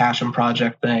know, like a passion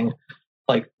project thing,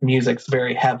 like music's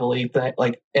very heavily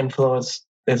like influence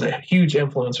is a huge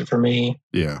influencer for me.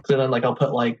 Yeah. So then like I'll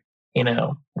put like, you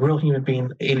know, Real Human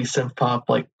Being 80s synth pop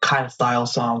like kind of style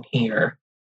song here.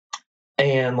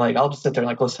 And like I'll just sit there and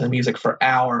like listen to music for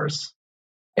hours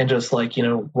and just like, you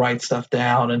know, write stuff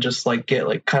down and just like get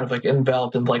like kind of like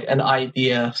enveloped in like an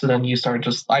idea. So then I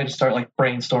just start like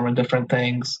brainstorming different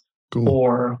things. Cool.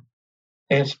 Or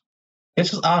it's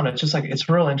just I don't know, it's just like it's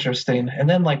real interesting. And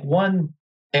then like one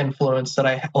influence that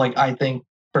I think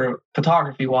for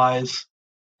photography wise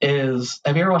is,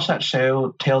 have you ever watched that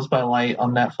show Tales by Light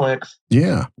on Netflix?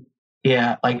 Yeah.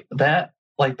 Yeah, like that,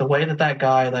 like the way that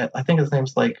guy that I think his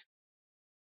name's like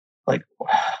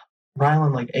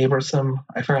Rylan like Abersom.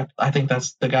 I forgot. I think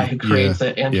that's the guy who creates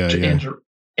it and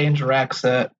directs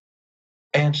it.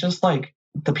 And it's just like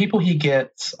the people he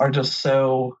gets are just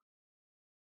so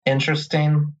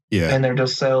interesting. Yeah. And they're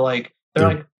just so like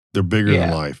they're bigger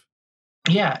than life.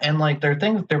 Yeah, and like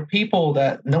they're people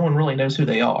that no one really knows who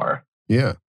they are.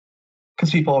 Yeah.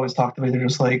 Because people always talk to me, they're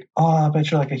just like, "Oh, I bet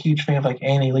you're like a huge fan of like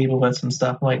Annie Leibovitz and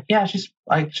stuff." I'm like, "Yeah, she's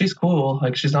cool.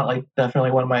 Like, she's not like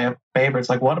definitely one of my favorites.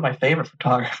 Like, one of my favorite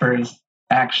photographers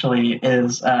actually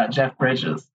is Jeff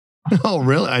Bridges." Oh,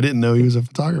 really? I didn't know he was a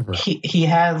photographer. He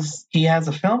has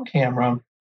a film camera,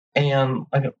 and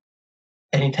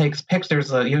he takes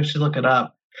pictures. You should look it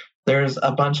up. There's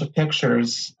a bunch of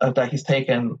pictures that he's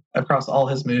taken across all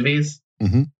his movies,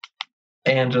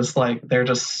 and just like they're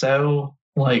just so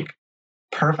like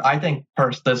perfect. I think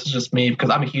this is just me because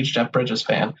I'm a huge Jeff Bridges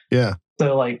fan. Yeah.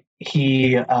 So like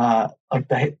he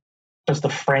just the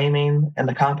framing and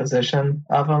the composition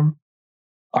of him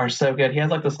are so good. He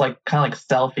has like this like kind of like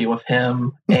selfie with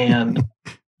him and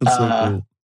that's so cool.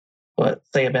 What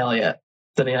Sam Elliott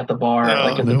sitting at the bar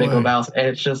like in the Big Lebowski. And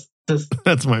it's just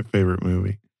that's my favorite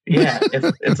movie. Yeah,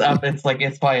 it's up.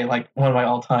 It's probably like one of my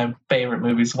all time favorite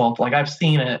movies of all. Like I've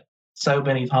seen it so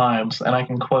many times and I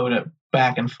can quote it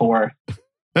back and forth.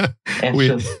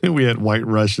 We had White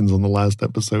Russians on the last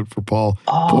episode for Paul.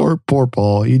 Oh, poor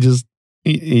Paul. He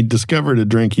discovered a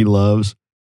drink he loves,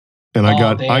 and I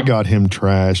got him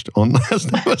trashed on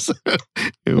last episode.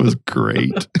 It was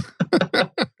great.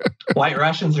 White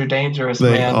Russians are dangerous.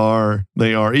 They are.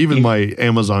 Even my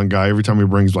Amazon guy, every time he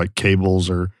brings like cables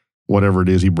or whatever it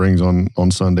is he brings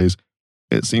on Sundays,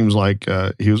 it seems like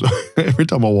he was every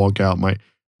time I walk out,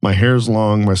 my hair's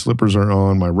long, my slippers are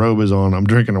on, my robe is on. I'm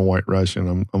drinking a White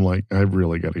Russian. I'm like, I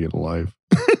really got to get a life.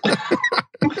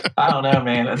 I don't know,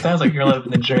 man. It sounds like you're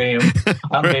living the dream.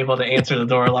 I'm able to answer the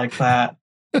door like that.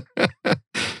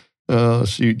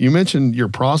 Shoot, you mentioned your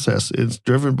process. It's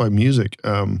driven by music.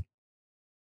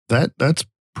 That's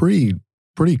pretty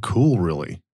cool,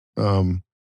 really.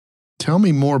 Tell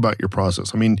me more about your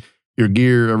process. I mean, your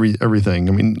gear, everything.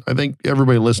 I mean, I think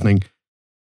everybody listening,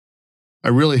 I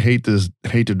really hate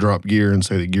to drop gear and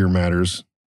say that gear matters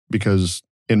because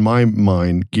in my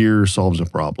mind, gear solves a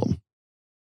problem.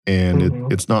 And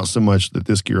Mhm. it's not so much that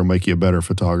this gear will make you a better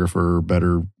photographer or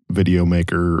better video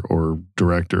maker or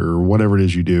director or whatever it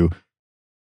is you do.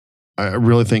 I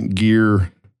really think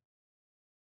gear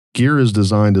is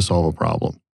designed to solve a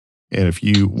problem. And if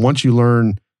once you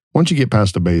get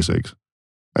past the basics,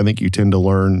 I think you tend to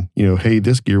learn, hey,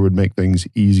 this gear would make things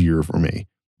easier for me.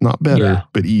 Not better, Yeah.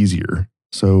 but easier.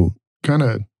 So kind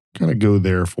of go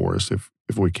there for us if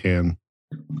we can.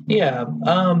 Yeah.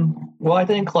 Well, I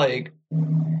think like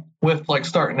with like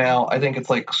starting out, I think it's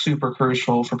like super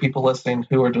crucial for people listening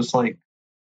who are just like,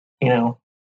 who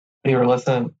are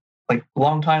listening, like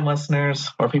longtime listeners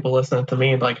or people listening to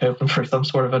me, like hoping for some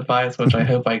sort of advice, which I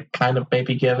hope I kind of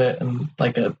maybe give it in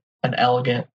like an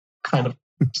elegant kind of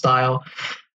style.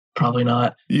 Probably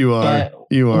not. You are.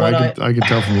 But I can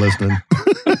tell from listening.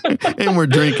 And we're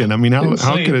drinking. I mean, how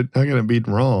could it be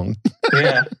wrong?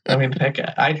 Yeah. I mean, heck,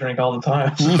 I drink all the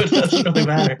time, so it doesn't really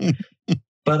matter.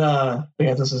 But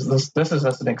yeah, this is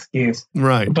just an excuse.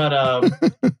 Right. But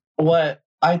what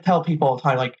I tell people all the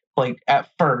time, like at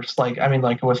first, like I mean,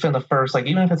 like within the first, like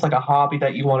even if it's like a hobby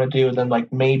that you want to do, then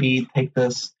like maybe take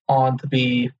this on to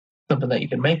be something that you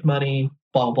can make money,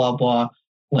 blah blah blah.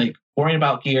 Like worrying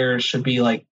about gear should be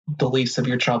like the least of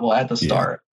your trouble at the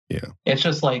start. Yeah. It's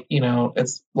just like,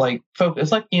 it's like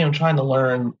it's like, trying to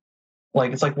learn,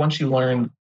 like it's like once you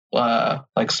learn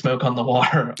like Smoke on the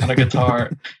Water on a guitar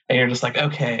and you're just like,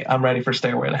 okay, I'm ready for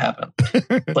Stairway to Heaven.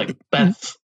 Like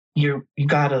that's you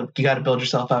gotta build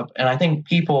yourself up. And I think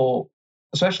people,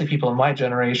 especially people in my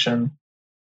generation,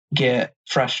 get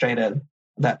frustrated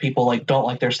that people like don't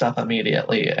like their stuff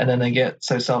immediately, and then they get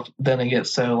so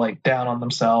like down on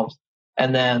themselves,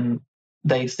 and then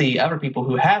they see other people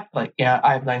who have like, yeah,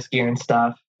 I have nice gear and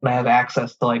stuff, and I have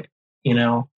access to like,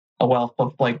 a wealth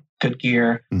of like good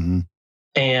gear. Mm-hmm.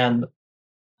 And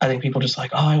I think people just like,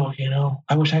 oh, well,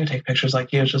 I wish I could take pictures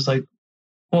like you. It's just like,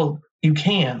 well, you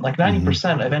can. Like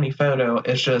 90% of any photo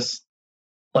is just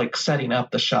like setting up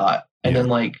the shot, and then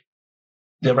like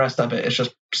the rest of it is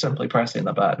just simply pressing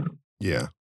the button. Yeah.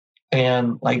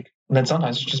 And like then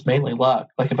sometimes it's just mainly luck.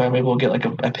 Like if I'm able to get like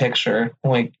a picture,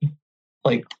 like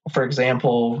for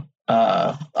example,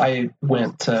 I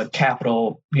went to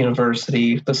Capital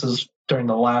University. This is during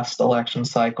the last election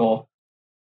cycle,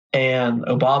 and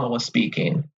Obama was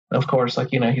speaking. Of course, like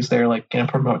he's there, like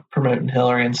promoting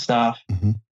Hillary and stuff.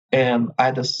 Mm-hmm. And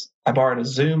I borrowed a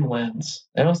zoom lens.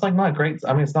 And it was like not great.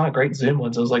 I mean, it's not a great zoom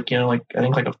lens. It was like I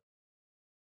think like a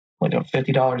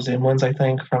 $50 zoom lens, I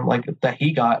think, from like that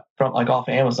he got from like off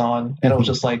Amazon. And it was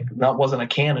just like, that wasn't a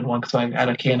Canon one because I had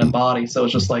a Canon body. So it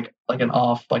was just like an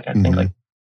off, like I think like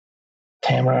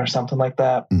Tamara or something like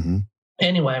that. Mm-hmm.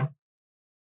 Anyway,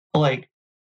 like,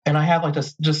 and I have like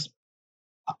this just,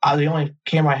 the only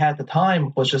camera I had at the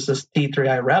time was just this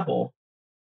T3i Rebel.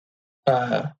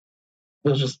 It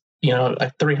was just,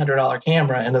 a $300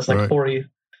 camera and this like 40.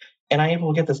 And I'm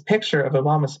able to get this picture of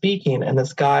Obama speaking, and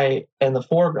this guy in the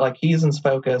foreground, like he's in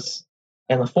focus.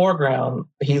 In the foreground,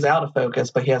 he's out of focus,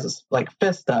 but he has this like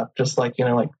fist up, just like,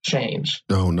 like change.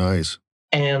 Oh, nice.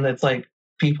 And it's like,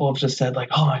 people have just said like,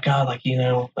 oh my God, like,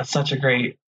 that's such a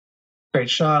great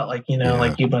shot. Like,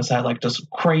 like you must have like just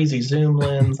crazy zoom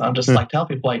lens. I'm just like, tell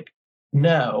people like,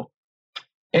 no,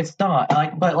 it's not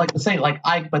like, but like the same, like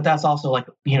but that's also like,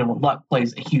 luck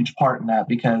plays a huge part in that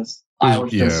because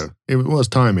it was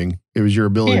timing. It was your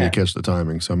ability to catch the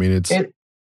timing. So I mean, it's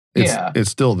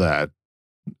still that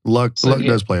luck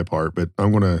does play a part. But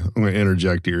I'm gonna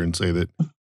interject here and say that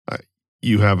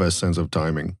you have a sense of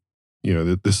timing.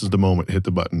 That this is the moment. Hit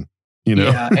the button.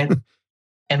 Yeah,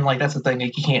 and like that's the thing.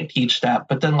 Like, you can't teach that.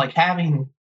 But then like having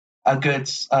a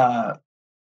good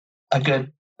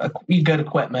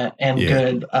equipment and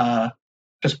good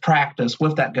just practice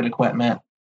with that good equipment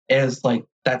is like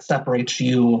that separates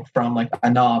you from like a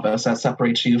novice, that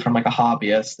separates you from like a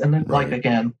hobbyist. And then like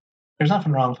again, there's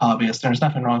nothing wrong with hobbyists. There's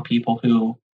nothing wrong with people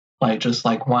who like just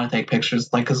like want to take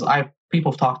pictures. Like because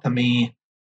people have talked to me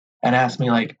and asked me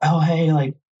like, oh hey,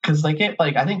 like because they get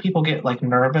like I think people get like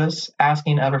nervous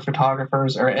asking other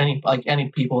photographers or any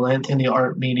people in the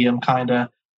art medium kind of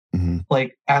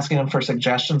like asking them for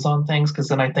suggestions on things, because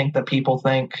then I think that people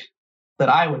think that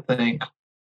I would think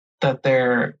that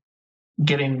they're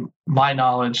getting my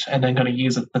knowledge and then going to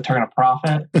use it to turn a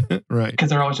profit. Right. Because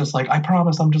they're always just like, I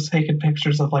promise I'm just taking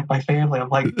pictures of like my family. I'm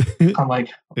like,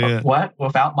 what?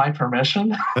 Without my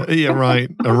permission? Yeah,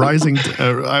 right. A rising,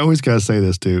 I always got to say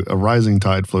this too, a rising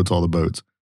tide floats all the boats.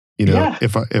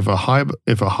 If a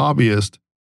hobbyist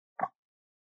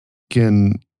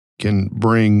can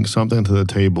bring something to the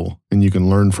table and you can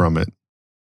learn from it,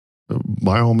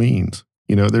 by all means,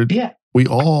 we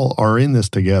all are in this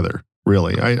together.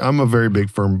 Really, I'm a very big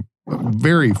firm a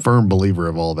very firm believer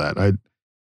of all that.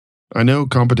 I know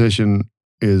competition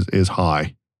is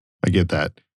high. I get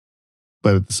that.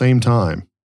 But at the same time,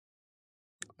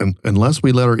 unless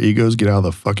we let our egos get out of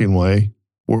the fucking way,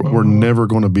 we're never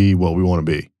going to be what we want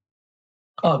to be.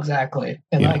 Oh, exactly.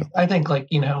 And I think, like,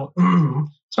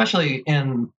 especially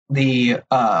in the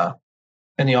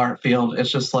art field,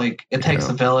 it's just like it takes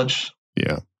a village.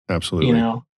 Yeah,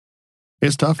 absolutely.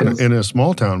 It's tough in a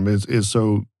small town. It's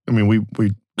so. I mean,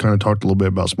 we kind of talked a little bit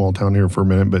about small town here for a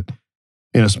minute, but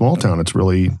in a small town, it's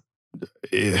really,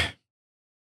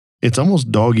 it's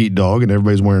almost dog eat dog, and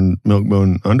everybody's wearing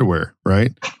Milk-Bone underwear,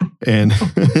 right? And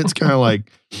it's kind of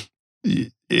like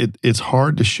it's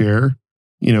hard to share.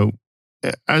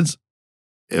 As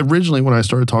originally when I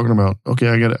started talking about, okay,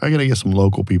 I got to get some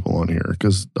local people on here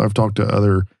because I've talked to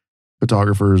other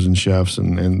photographers and chefs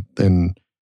and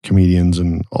comedians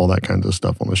and all that kinds of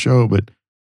stuff on the show, but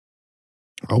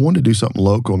I wanted to do something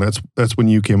local, and that's when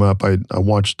you came up. I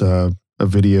watched a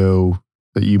video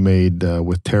that you made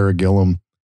with Tara Gillum.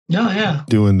 Oh yeah,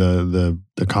 doing the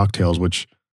cocktails, which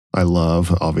I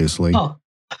love, obviously. Oh,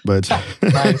 but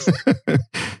nice.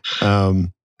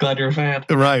 Glad you're a fan.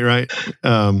 Right.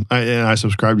 I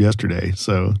subscribed yesterday,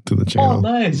 to the channel. Oh,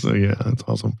 nice. So yeah, that's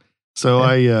awesome. So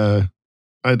I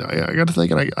got to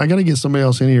thinking, I got to get somebody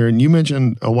else in here. And you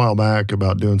mentioned a while back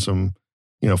about doing some,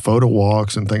 photo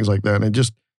walks and things like that. And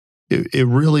it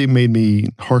really made me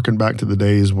harken back to the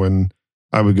days when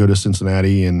I would go to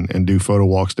Cincinnati and do photo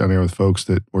walks down there with folks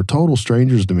that were total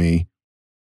strangers to me.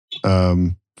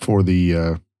 For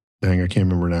the I can't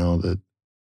remember now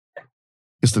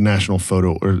it's the National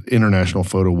Photo or International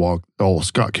Photo Walk. Oh,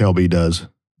 Scott Kelby does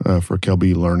for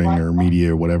Kelby Learning or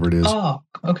Media or whatever it is. Oh,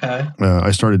 okay.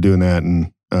 I started doing that,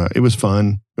 and it was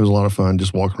fun. It was a lot of fun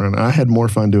just walking around. I had more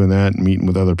fun doing that and meeting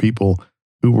with other people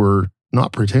who were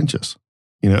not pretentious.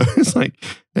 It's like,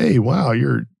 hey, wow,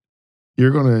 you're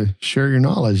going to share your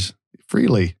knowledge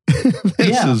freely.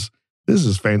 This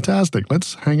is fantastic.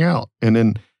 Let's hang out. And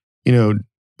then,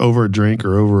 over a drink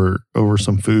or over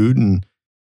some food. And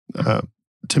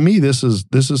to me, this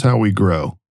is how we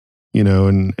grow,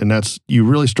 and that's, you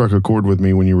really struck a chord with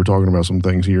me when you were talking about some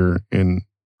things here, and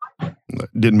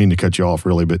didn't mean to cut you off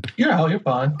really, but you're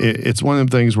fine. It's one of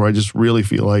the things where I just really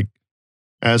feel like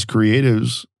as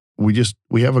creatives,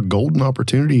 we have a golden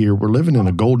opportunity here. We're living in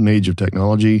a golden age of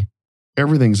technology.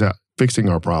 Everything's out fixing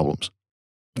our problems.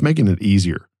 It's making it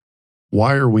easier.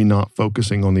 Why are we not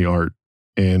focusing on the art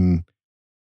and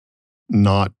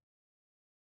not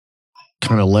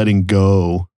kind of letting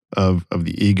go of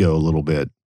the ego a little bit?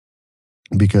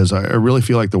 Because I really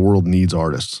feel like the world needs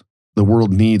artists. The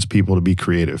world needs people to be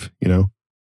creative,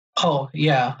 Oh,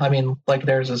 yeah. I mean, like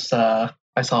there's this, I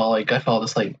follow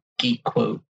this like Geek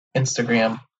Quote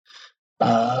Instagram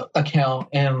account,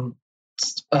 and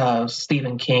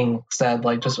Stephen King said,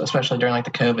 like, just especially during like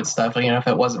the COVID stuff, if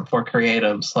it wasn't for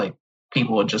creatives, like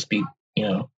people would just be,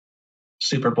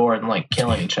 super bored and like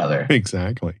killing each other.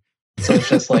 Exactly. So it's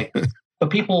just like, but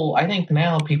people, I think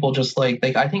now people just like,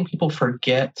 I think people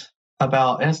forget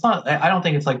about, and it's not, I don't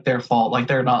think it's like their fault. Like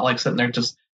they're not like sitting there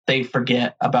they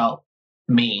forget about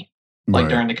me, like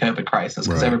during the COVID crisis,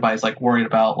 because everybody's like worried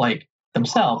about like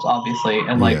themselves, obviously.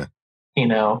 And like,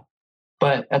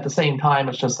 but at the same time,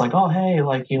 it's just like, oh, hey,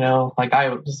 like, like I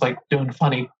was just like doing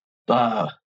funny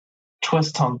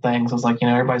twists on things. I was like,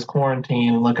 everybody's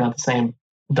quarantined and looking at the same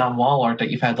dumb wall art that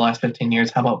you've had the last 15 years.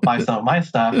 How about buy some of my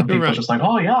stuff? And people are just like,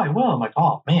 oh, yeah, I will. I'm like,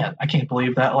 oh, man, I can't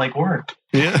believe that like worked.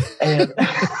 Yeah. And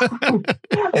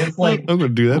it's like, I'm going to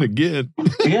do that again.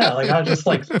 Yeah. Like I just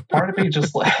like, part of me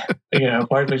just like,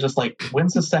 just like,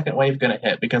 when's the second wave going to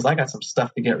hit? Because I got some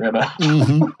stuff to get rid of.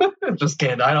 Mm-hmm. Just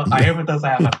kidding. I hope it does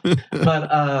happen.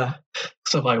 But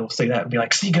somebody will see that and be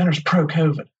like, see, Gunner's pro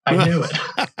COVID. I knew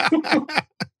it.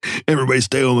 Everybody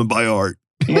stay home and buy art.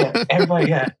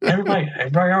 Everybody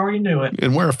already knew it.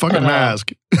 And wear a fucking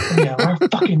mask. Wear a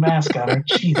fucking mask, Gunner.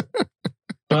 Jesus.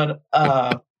 But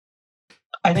I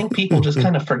think people just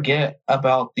kind of forget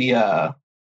about the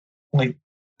they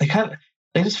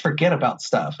just forget about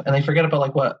stuff, and they forget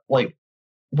about what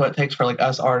it takes for like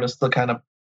us artists to kind of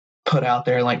put out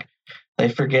there. Like they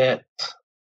forget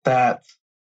that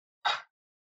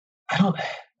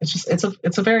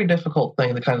it's a very difficult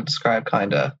thing to kind of describe,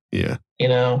 kind of. Yeah.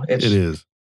 It is.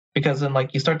 Because then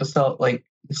like you start to sound like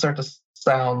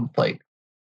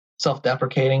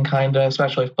self-deprecating, kind of,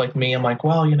 especially if like me, I'm like,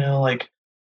 well, like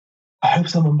I hope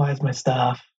someone buys my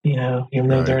stuff, even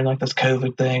though they're in like this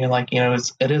COVID thing, and like,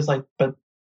 it is like, but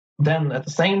then at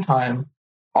the same time,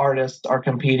 artists are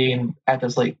competing at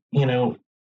this like, it's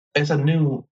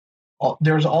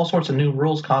there's all sorts of new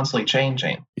rules constantly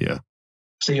changing. Yeah.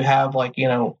 So you have like,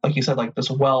 like you said, like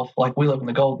this wealth, like we live in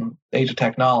the golden age of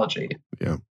technology.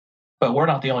 Yeah. But we're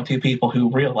not the only two people who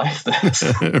realize this.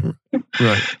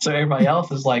 Right. So everybody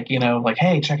else is like, like,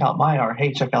 hey, check out my art.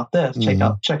 Hey, check out this.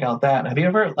 Check out that. Have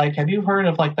you heard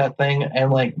of like that thing?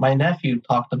 And like my nephew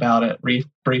talked about it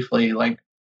briefly, like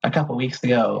a couple weeks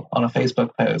ago on a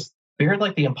Facebook post. Have you heard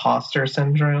like the imposter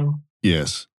syndrome?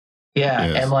 Yes. Yeah.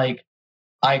 Yes. And like,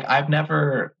 I've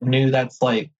never knew that's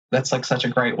like such a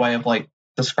great way of like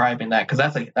describing that, because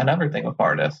that's like another thing with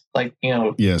artists, like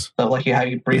yes, so like how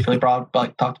you briefly talked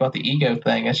about the ego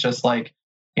thing. It's just like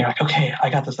you're like, okay, I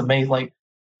got this amazing like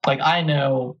I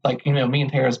know, like me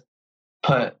and Tara's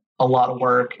put a lot of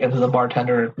work into the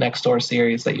Bartender Next Door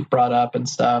series that you brought up and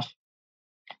stuff,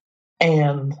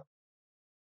 and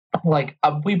like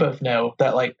we both know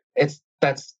that like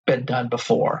that's been done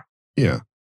before. Yeah,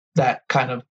 that kind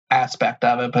of aspect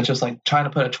of it, but just like trying to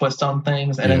put a twist on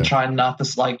things, and then trying not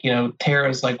to like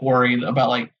Tara's like worried about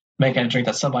like making a drink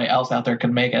that somebody else out there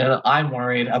could make, and I'm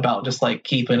worried about just like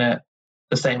keeping it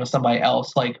the same as somebody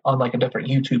else, like on like a different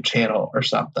YouTube channel or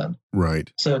something. Right.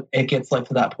 So it gets like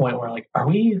to that point where like, are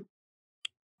we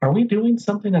doing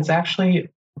something that's actually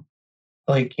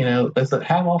like does it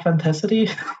have authenticity?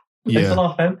 Yeah. Is it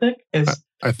authentic?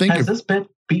 I think has this been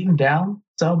beaten down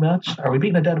so much? Are we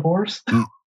beating a dead horse?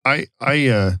 I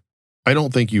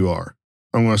don't think you are.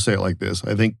 I'm going to say it like this.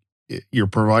 I think you're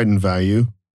providing value,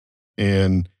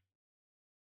 and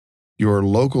your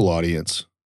local audience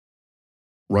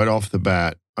right off the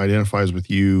bat identifies with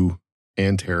you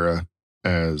and Tara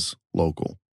as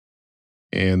local.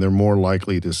 And they're more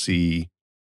likely to see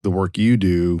the work you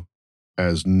do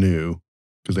as new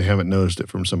because they haven't noticed it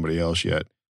from somebody else yet.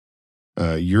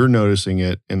 You're noticing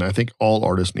it, and I think all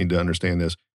artists need to understand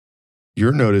this.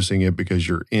 You're noticing it because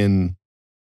you're in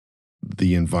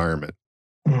the environment.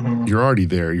 Mm-hmm. You're already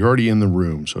there. You're already in the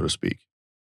room, so to speak.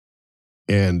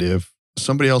 And if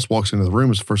somebody else walks into the room,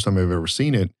 it's the first time they've ever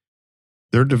seen it,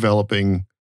 they're developing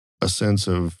a sense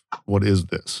of what is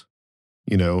this,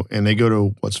 and they go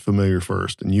to what's familiar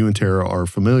first. And you and Tara are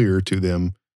familiar to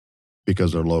them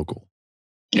because they're local.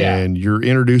 Yeah. And you're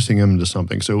introducing them to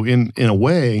something. So in a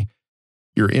way,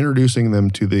 you're introducing them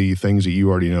to the things that you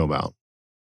already know about.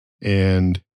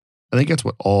 And I think that's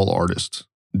what all artists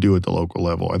do at the local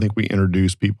level. I think we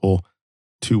introduce people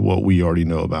to what we already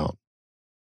know about.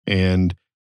 And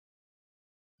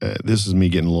this is me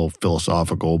getting a little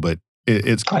philosophical, but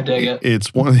I dig it.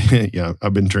 It's one of the, yeah,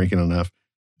 I've been drinking enough.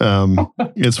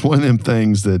 It's one of them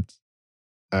things that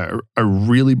I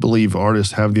really believe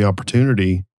artists have the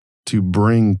opportunity to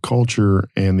bring culture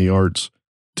and the arts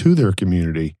to their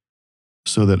community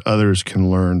so that others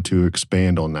can learn to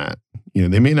expand on that.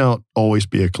 They may not always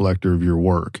be a collector of your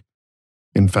work.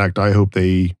 In fact, I hope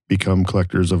they become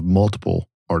collectors of multiple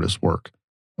artists' work.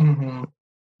 Mm-hmm.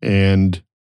 And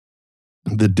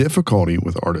the difficulty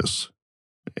with artists,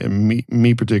 and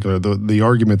me particular, the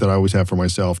argument that I always have for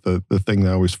myself, the thing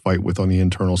that I always fight with on the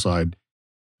internal side,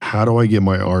 how do I get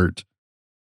my art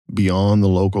beyond the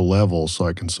local level so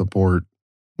I can support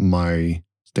my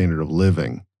standard of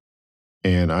living?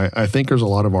 And I think there's a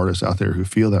lot of artists out there who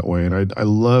feel that way. And I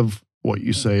love what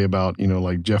you say about,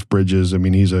 like Jeff Bridges. I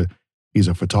mean, he's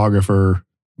a photographer,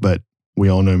 but we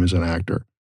all know him as an actor.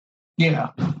 Yeah.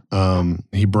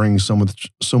 He brings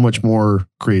so much more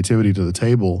creativity to the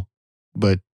table,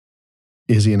 but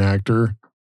is he an actor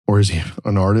or is he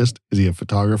an artist? Is he a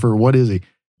photographer? What is he?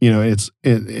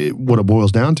 What it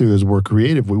boils down to is we're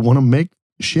creative. We want to make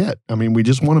shit. I mean, we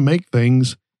just want to make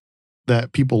things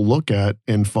that people look at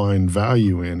and find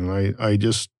value in. And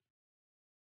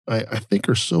I think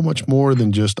there's so much more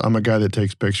than just I'm a guy that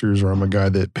takes pictures, or I'm a guy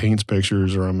that paints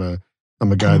pictures, or I'm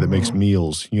a guy that makes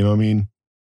meals. You know what I mean?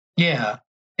 Yeah.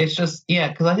 It's just,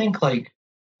 because I think like,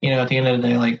 at the end of the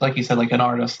day, like you said, like an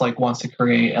artist like wants to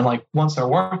create, and like wants their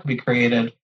work to be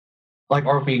created, like,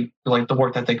 or be like the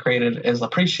work that they created is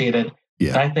appreciated. Yeah.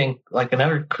 And I think like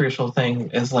another crucial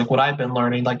thing is like what I've been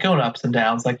learning, like going ups and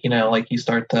downs, like, like you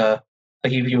start to,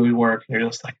 like you view your work and you're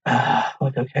just like,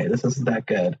 like, okay, this isn't that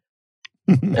good.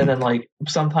 And then like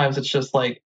sometimes it's just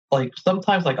like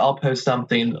sometimes like I'll post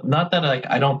something, not that like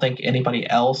I don't think anybody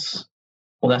else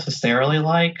will necessarily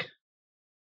like,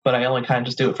 but I only kind of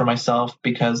just do it for myself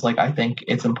because like I think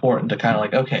it's important to kind of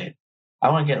like, okay, I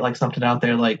want to get like something out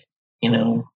there, like,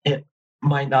 it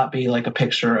might not be like a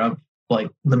picture of like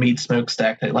the meat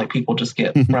smokestack that like people just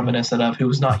get reminiscent of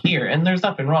who's not here. And there's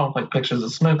nothing wrong with like pictures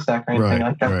of smokestack or anything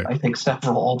like that. Right. I take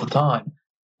several all the time.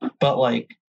 But like,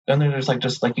 and then there's like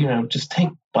just like, just take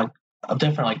like a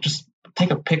different, like just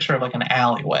take a picture of like an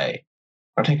alleyway,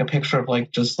 or take a picture of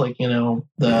like just like,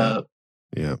 the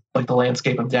Yeah. Like the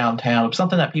landscape of downtown,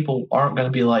 something that people aren't going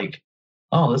to be like,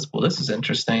 oh, this is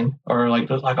interesting, or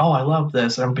like oh, I love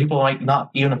this, and people might not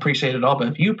even appreciate it at all. But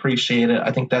if you appreciate it,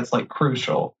 I think that's like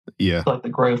crucial. Yeah. Like the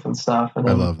growth and stuff. And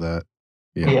I then, love that.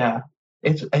 Yeah.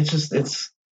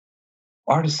 It's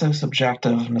art is so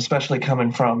subjective, and especially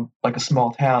coming from like a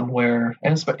small town where,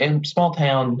 in small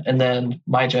town, and then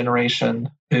my generation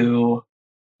who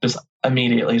just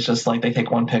immediately is just like they take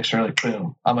one picture, like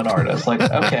boom, I'm an artist. Like,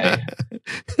 okay,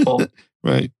 well,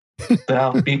 right.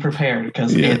 Now be prepared,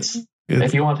 because it's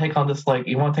if you want to take on this, like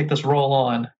you want to take this role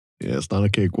on. Yeah, it's not a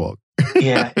cakewalk.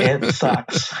 Yeah, it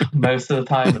sucks most of the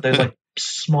time. But there's like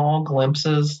small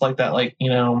glimpses like that, like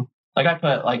like I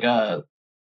put like a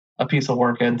piece of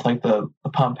work into like the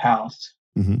pump house.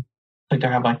 Mm-hmm. Like they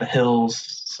have like the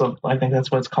hills, so I think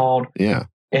that's what it's called. Yeah,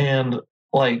 and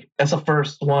like that's the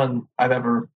first entry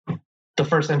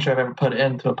I've ever put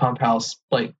into a pump house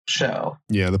like show.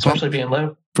 Yeah, especially being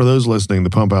low. For those listening, the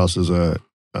Pump House is a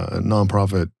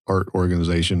nonprofit art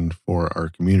organization for our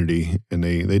community, and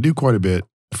they do quite a bit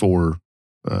for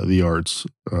the arts.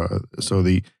 So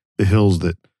the hills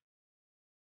that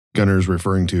Gunner is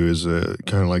referring to is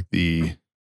kind of like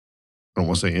I don't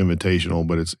want to say invitational,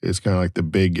 but it's kind of like the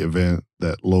big event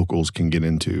that locals can get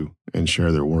into and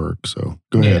share their work. So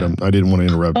go ahead. I didn't want to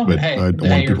interrupt, but I want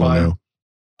people to know.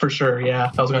 For sure, yeah.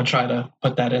 I was going to try to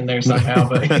put that in there somehow,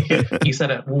 but you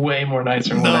said it way more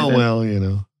nicer than I did.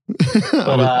 Well,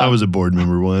 but, I was a board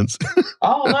member once.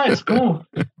 Oh, nice, cool.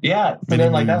 Yeah, and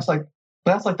then like that's like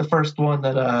the first one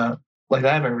that like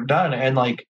I've ever done, and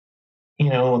like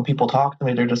when people talk to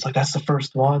me, they're just like, that's the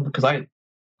first one, because I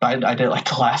did it like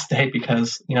the last day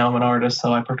because I'm an artist,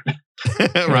 so I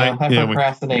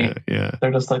procrastinate. Yeah.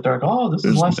 They're like, oh, this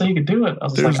is the last day you could do it. I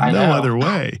was just like, I know. There's no other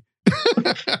way.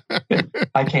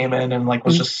 I came in and like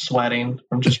was just sweating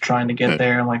from just trying to get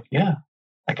there. I'm like, yeah,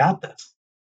 I got this.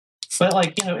 But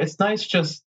like it's nice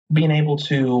just being able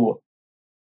to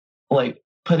like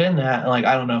put in that, and like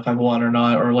I don't know if I've won or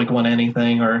not, or like won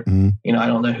anything, or I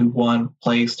don't know who won,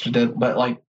 placed, or did, but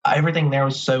like everything there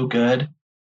was so good.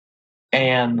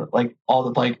 And like all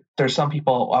the like, there's some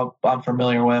people I'm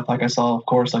familiar with. Like I saw, of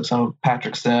course, like some of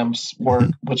Patrick Sims' work,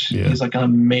 which he's like an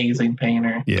amazing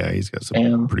painter. Yeah, he's got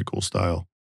some pretty cool style.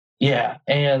 Yeah,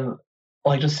 and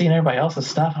like just seeing everybody else's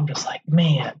stuff, I'm just like,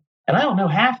 man. And I don't know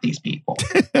half these people.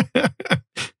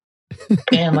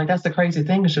 And like that's the crazy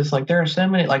thing. Is just like there are so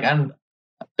many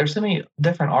there's so many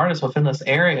different artists within this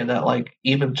area that like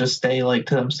even just stay like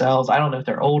to themselves. I don't know if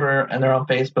they're older and they're on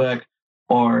Facebook,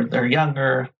 or they're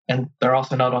younger and they're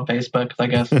also not on Facebook, because I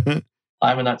guess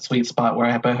I'm in that sweet spot where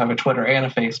I both have a Twitter and a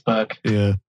Facebook.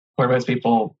 Yeah. Where most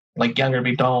people, like younger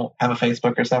people, don't have a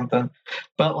Facebook or something.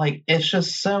 But like it's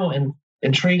just so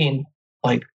intriguing.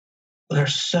 Like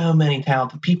there's so many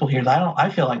talented people here that I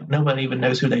feel like nobody even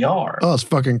knows who they are. Oh, it's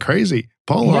fucking crazy.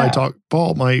 Paul and I talk.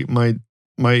 Paul, my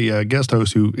guest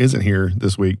host, who isn't here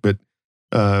this week, but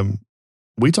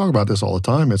we talk about this all the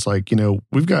time. It's like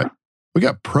we got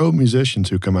pro musicians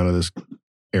who come out of this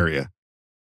area.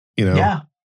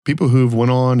 People who've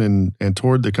went on and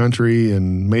toured the country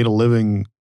and made a living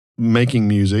making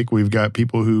music. We've got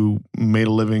people who made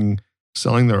a living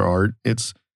selling their art.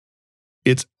 It's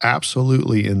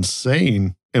absolutely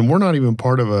insane. And we're not even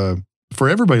part of for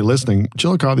everybody listening,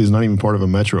 Chillicothe is not even part of a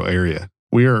metro area.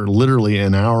 We are literally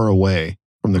an hour away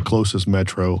from the closest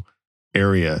metro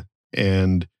area,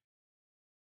 and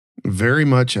very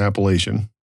much Appalachian.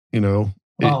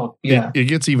 It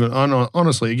gets even,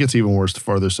 honestly, it gets even worse the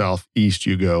farther southeast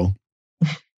you go.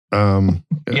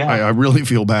 I really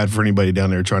feel bad for anybody down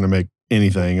there trying to make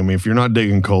anything. I mean, if you're not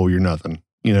digging coal, you're nothing.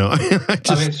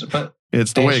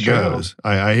 It's the way it goes.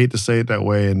 I hate to say it that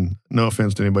way, and no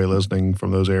offense to anybody listening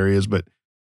from those areas, but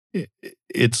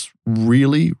it's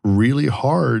really, really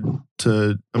hard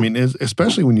to,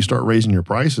 especially when you start raising your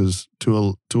prices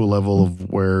to a level of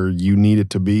where you need it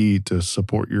to be to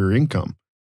support your income.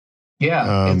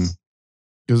 Yeah.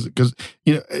 Because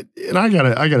and I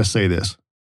gotta say this,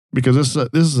 because this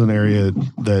is an area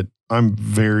that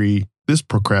this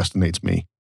procrastinates me.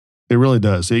 It really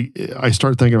does. I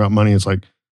start thinking about money. It's like,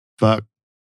 fuck,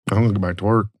 I'm gonna go back to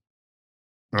work.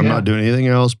 I'm not doing anything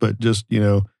else, but just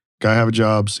gotta have a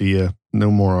job. See ya. No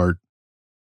more art.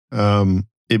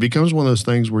 It becomes one of those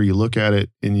things where you look at it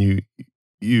and you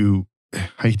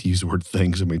I hate to use the word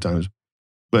thing so many times,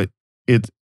 but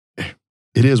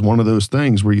it is one of those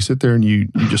things where you sit there and you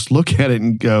just look at it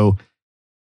and go,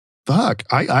 fuck,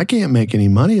 I can't make any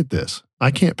money at this.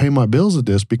 I can't pay my bills at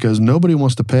this because nobody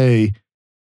wants to pay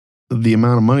the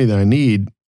amount of money that I need.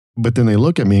 But then they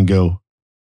look at me and go,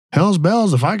 hell's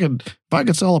bells, if I could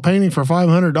sell a painting for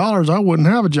 $500, I wouldn't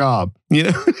have a job.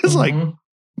 It's like,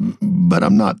 but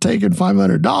I'm not taking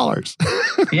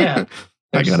 $500. Yeah.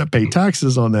 I got to pay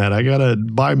taxes on that. I got to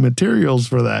buy materials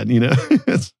for that,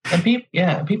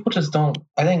 And people just don't,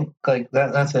 I think like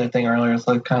that's the thing earlier. It's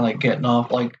like kind of like getting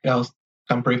off, like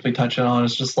I'm briefly touching on.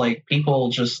 It's just like people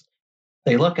just,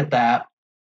 they look at that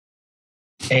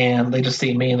and they just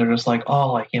see me and they're just like,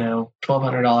 oh, like,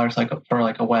 $1,200 like for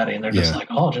like a wedding. They're just like,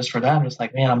 oh, just for that. I'm just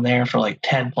like, man, I'm there for like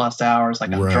 10 plus hours.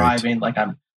 Like I'm driving, like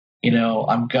I'm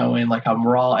going, like I'm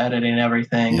raw editing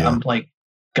everything. I'm like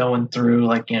going through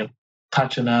like,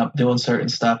 touching up, doing certain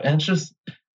stuff. And it's just,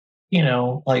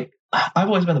 like I've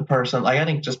always been the person, like I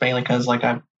think just mainly because like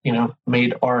I've,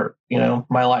 made art,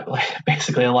 my life, like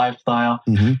basically a lifestyle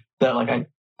that like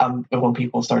I'm when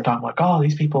people start talking like, oh,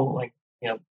 these people like,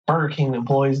 Burger King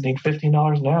employees need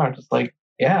 $15 an hour. Just like,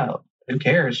 yeah, who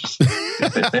cares? Just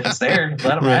if it's there,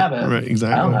 let them have it. Right,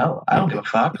 exactly. I don't give a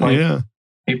fuck. Like,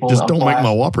 people just don't make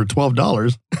my Whopper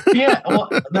 $12.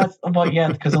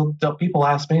 Because people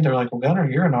ask me, they're like, well, Gunnar,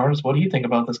 you're an artist. What do you think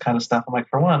about this kind of stuff? I'm like,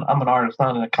 for one, I'm an artist,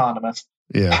 not an economist.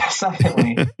 Yeah.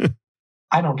 Secondly,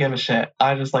 I don't give a shit.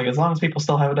 I just like, as long as people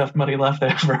still have enough money left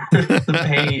over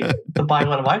to buy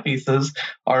one of my pieces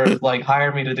or like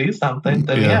hire me to do something,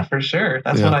 then for sure.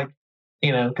 That's what I,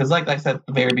 because like I said at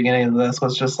the very beginning of this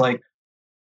was just like,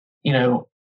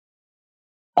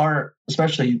 art,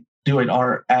 especially doing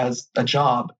art as a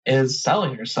job, is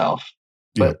selling yourself.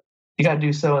 But you got to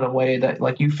do so in a way that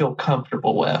like you feel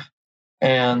comfortable with.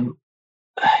 And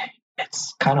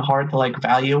it's kind of hard to like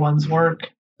value one's work,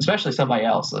 especially somebody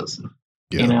else's.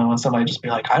 And somebody just be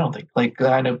like, I don't think, like,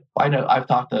 I know I've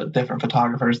talked to different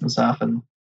photographers and stuff, and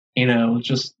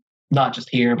just not just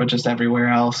here but just everywhere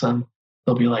else, and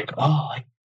they'll be like, oh,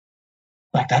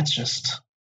 like that's just,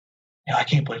 I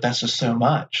can't believe that's just so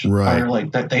much, right? Or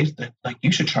like that they like,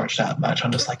 you should charge that much.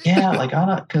 I'm just like, yeah, like I'm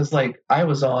not, because like I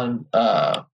was on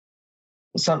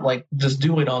something like just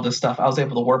doing all this stuff. I was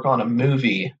able to work on a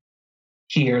movie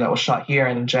here that was shot here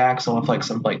and in Jackson with like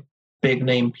some like big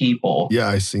name people. Yeah,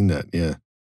 I seen that. Yeah.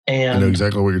 And I know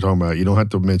exactly what you're talking about. You don't have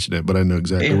to mention it, but I know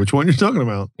exactly which one you're talking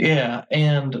about. Yeah.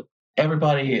 And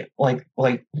everybody, like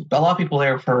a lot of people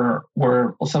there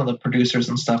were some of the producers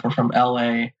and stuff were from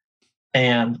LA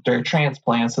and they're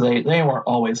transplants. So they weren't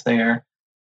always there,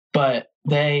 but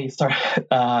they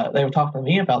were talking to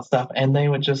me about stuff and they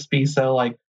would just be so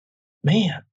like,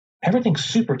 man, everything's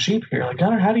super cheap here. Like,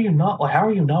 Gunnar, how are you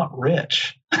not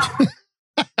rich?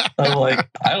 I'm like,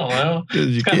 I don't know.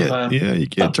 You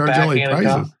can't charge all the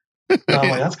prices. I'm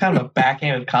like, that's kind of a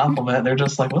backhanded compliment. They're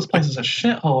just like, well, this place is a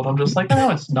shithole. I'm just like, no,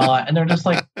 it's not. And they're just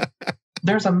like,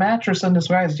 there's a mattress in this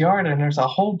guy's yard and there's a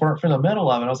hole burnt through the middle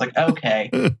of it. I was like, okay,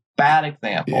 bad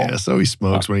example. Yeah, so he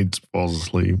smokes when he falls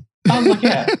asleep. I was like,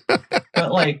 yeah.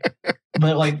 But like,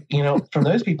 from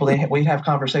those people, we have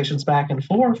conversations back and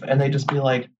forth and they just be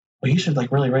like, well, you should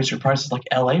like really raise your prices, like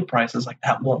LA prices, like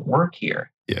that won't work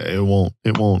here. Yeah, it won't.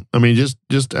 I mean,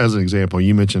 just as an example,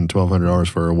 you mentioned $1,200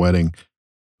 for a wedding.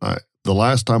 The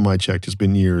last time I checked, it's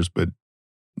been years, but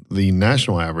the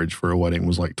national average for a wedding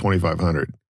was like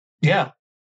 $2,500. Yeah.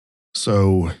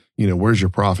 So, where's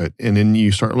your profit? And then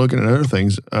you start looking at other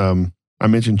things. I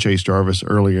mentioned Chase Jarvis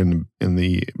earlier in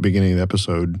the beginning of the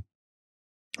episode,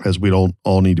 as we don't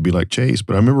all need to be like Chase.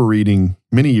 But I remember reading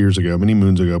many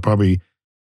moons ago, probably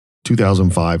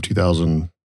 2005,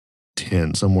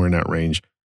 2010, somewhere in that range.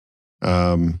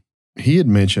 He had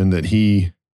mentioned that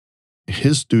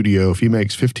his studio, if he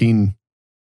makes 15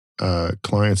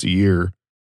 clients a year,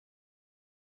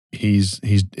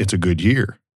 it's a good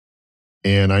year.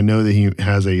 And I know that he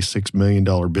has a $6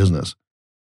 million business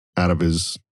out of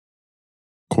his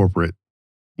corporate,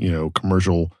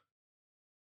 commercial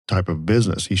type of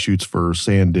business. He shoots for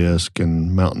SanDisk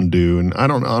and Mountain Dew, and I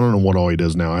don't know what all he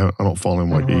does now. I don't follow him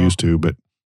like I used to, but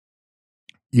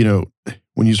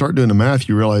when you start doing the math,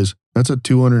 you realize that's a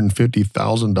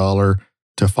 $250,000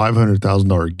 to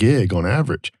 $500,000 gig on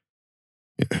average.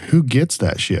 Who gets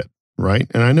that shit, right?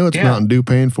 And I know it's Mountain Dew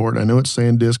paying for it. I know it's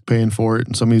SanDisk paying for it,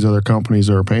 and some of these other companies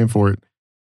are paying for it.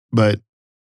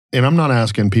 And I'm not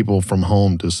asking people from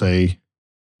home to say,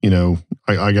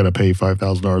 I got to pay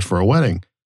 $5,000 for a wedding.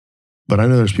 But I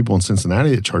know there's people in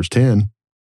Cincinnati that charge 10.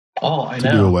 Oh, I to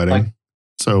know. do a wedding.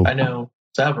 So I know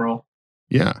several.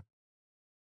 Yeah.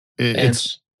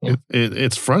 It's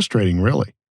frustrating,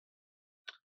 really.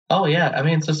 Oh yeah. I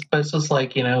mean, it's just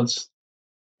like, it's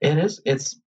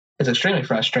extremely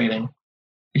frustrating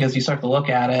because you start to look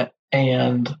at it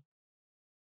and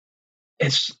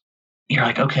you're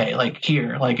like, okay, like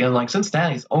here, like, and like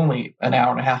Cincinnati's only an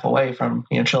hour and a half away from,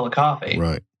 Chillicothe.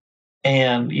 Right.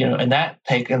 And, and that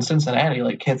in Cincinnati,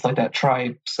 like hits like that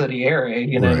tri-city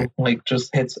area, right. like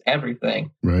just hits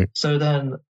everything. Right. So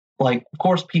then like, of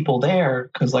course, people there,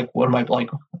 because like one of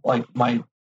my my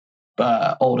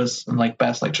oldest and like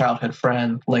best like childhood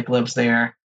friend like lives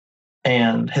there,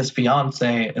 and his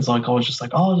fiance is like always just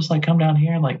like, oh, just like come down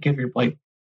here and like give your like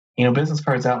business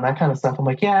cards out and that kind of stuff. I'm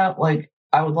like, yeah, like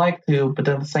I would like to, but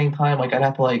then at the same time, like I'd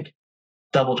have to like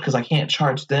double because I can't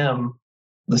charge them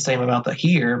the same amount that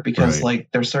here because Right. like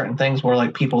there's certain things where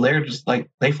like people there just like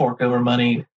they fork over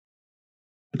money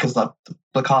because the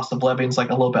cost of living is like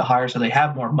a little bit higher, so they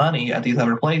have more money at these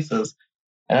other places.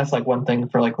 And that's like one thing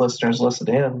for like listeners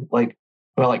listening in, like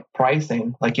about like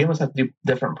pricing. Like you almost have to do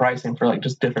different pricing for like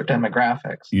just different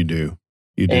demographics. You do.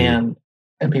 And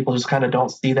people just kind of don't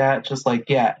see that. Just like,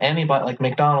 yeah, anybody like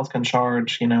McDonald's can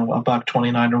charge,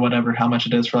 $1.29 or whatever, how much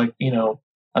it is for like,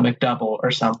 a McDouble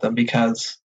or something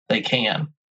because they can.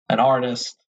 An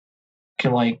artist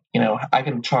can like, I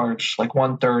can charge like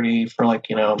 $130 for like,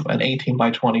 an 18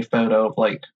 by 20 photo of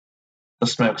like the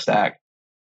smokestack.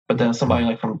 But then somebody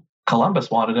like from Columbus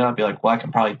wanted it, I'd be like, well, I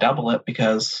can probably double it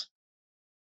because,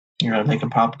 they can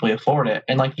probably afford it.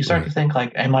 And like you start to think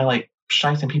like, am I like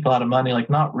shicing people out of money? Like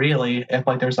not really. If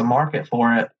like there's a market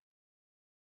for it,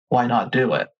 why not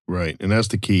do it? Right. And that's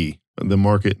the key. The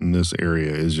market in this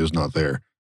area is just not there.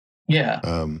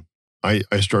 Yeah. I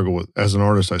struggle with, as an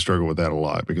artist, I struggle with that a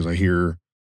lot because I hear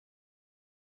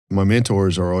my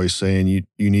mentors are always saying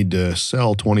you need to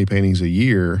sell 20 paintings a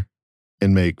year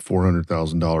and make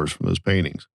 $400,000 from those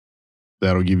paintings.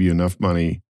 That'll give you enough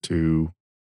money to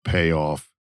pay off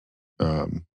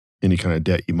any kind of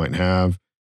debt you might have.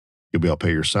 You'll be able to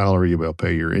pay your salary. You'll be able to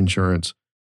pay your insurance.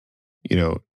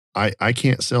 I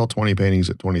can't sell 20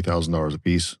 paintings at $20,000 a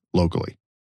piece locally.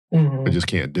 Mm-hmm. I just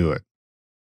can't do it.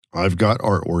 I've got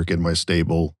artwork in my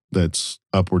stable that's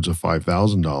upwards of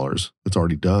 $5,000 that's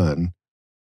already done,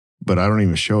 but I don't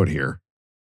even show it here.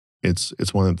 It's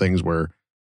one of the things where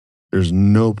there's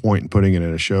no point in putting it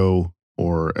in a show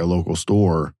or a local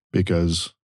store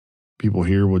because people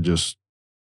here would just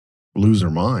lose their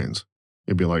minds.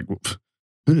 It'd be like,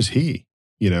 who is he?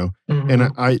 Mm-hmm.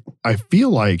 And I feel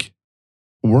like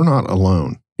we're not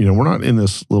alone. We're not in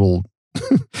this little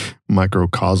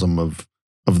microcosm of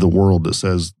the world that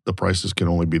says the prices can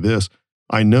only be this.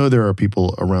 I know there are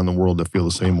people around the world that feel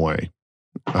the same way.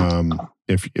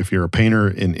 If you're a painter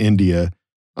in India,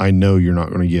 I know you're not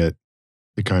going to get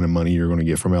the kind of money you're going to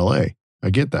get from LA. I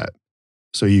get that.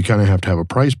 So you kind of have to have a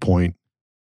price point,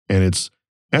 and it's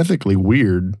ethically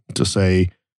weird to say,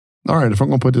 all right, if I'm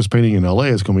going to put this painting in LA,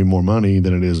 it's going to be more money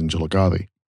than it is in Chillicothe.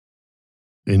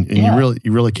 And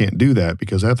you really can't do that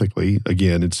because ethically,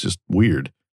 again, it's just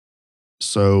weird.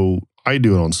 So I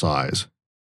do it on size.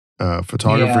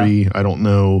 Photography, I don't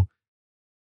know.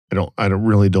 I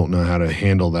really don't know how to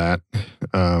handle that.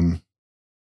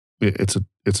 It's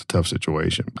a tough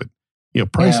situation, but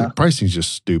pricing is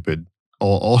just stupid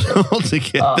all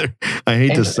together. I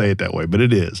hate to say it that way, but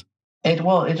it is.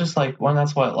 It's just like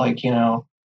that's what like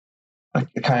like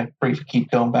kind of brief keep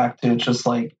going back to. It's just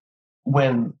like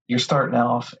when you're starting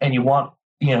off and you want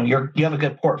you have a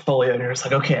good portfolio and you're just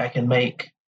like, okay, I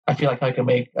feel like I can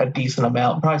make a decent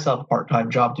amount, probably still have a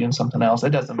part-time job doing something else. It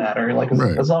doesn't matter. Like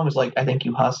as long as like I think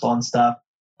you hustle and stuff,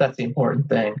 that's the important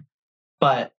thing.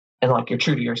 But and like you're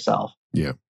true to yourself.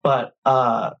 Yeah. But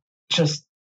just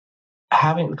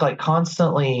having like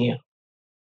constantly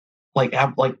like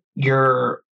have like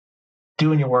you're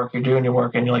doing your work and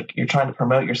you're trying to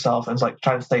promote yourself and it's like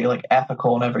trying to stay like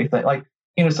ethical and everything. Like,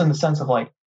 it's in the sense of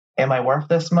like, am I worth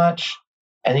this much?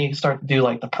 And then you start to do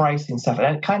like the pricing stuff.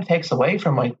 And it kind of takes away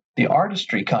from like the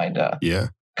artistry kind of. Yeah.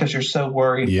 Because you're so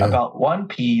worried about one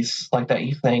piece like that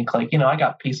you think like, I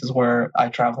got pieces where I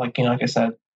travel like, like I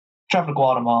said, travel to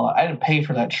Guatemala. I didn't pay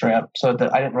for that trip. So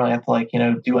that I didn't really have to like,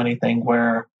 do anything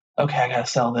where, okay, I got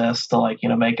to sell this to like,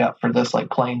 make up for this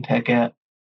like plane ticket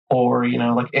or,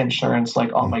 like insurance,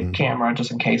 like on my camera,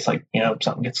 just in case like,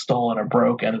 something gets stolen or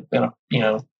broken in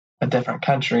a different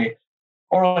country.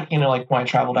 Or like, like when I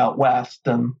traveled out west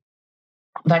and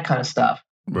that kind of stuff.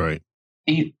 Right.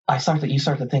 You start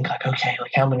to think like, okay,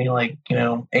 like how many like,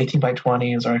 18 by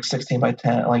 20s or like 16 by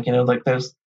 10, like, like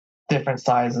those different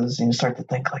sizes. And you start to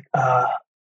think like,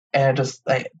 and just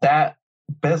like that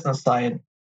business side,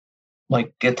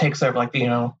 like it takes over like,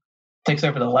 takes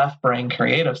over the left brain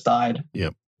creative side.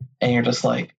 Yep. And you're just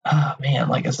like, oh man,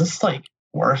 like, is this like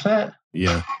worth it?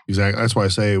 Yeah, exactly. That's why I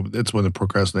say that's when the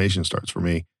procrastination starts for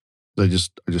me. I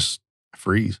just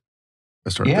freeze. I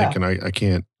start thinking I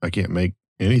can't make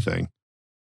anything.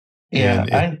 Yeah,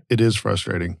 and it is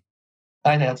frustrating.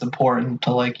 I think it's important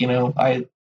to like, you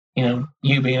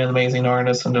being an amazing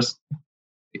artist and just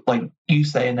like you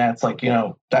saying that's like,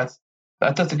 that's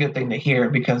that's a good thing to hear,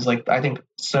 because like I think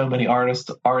so many artists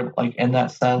are like in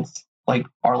that sense, like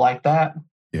are like that.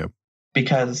 Yep.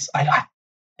 Because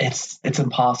it's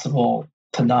impossible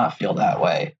to not feel that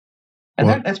way. And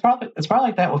Well, it's probably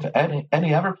like that with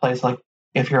any other place. Like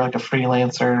if you're like a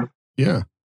freelancer, yeah.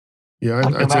 Yeah, like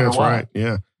no I'd say matter that's what. right.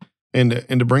 Yeah. And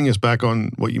to bring us back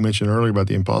on what you mentioned earlier about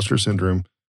the imposter syndrome,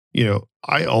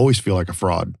 I always feel like a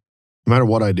fraud, no matter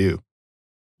what I do.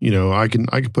 I can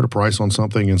put a price on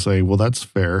something and say, well, that's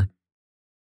fair.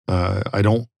 I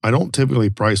don't typically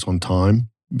price on time,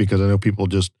 because I know people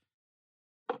just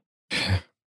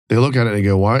they look at it and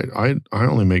go, why I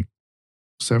only make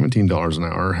 $17 an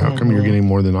hour. How come you're getting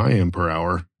more than I am per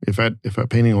hour? If that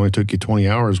painting only took you 20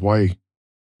 hours, why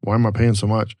am I paying so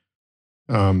much?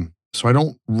 So I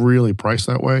don't really price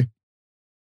that way,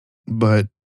 but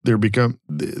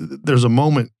there's a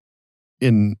moment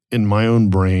in my own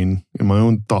brain, in my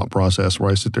own thought process, where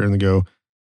I sit there and go,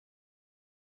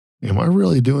 am I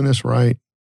really doing this right?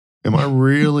 Am I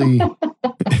really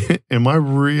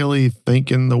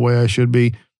thinking the way I should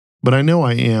be? But I know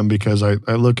I am, because I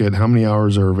look at how many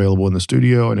hours are available in the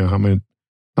studio. I know how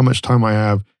much time I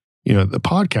have, the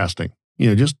podcasting,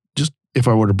 just if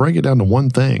I were to break it down to one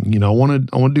thing, I want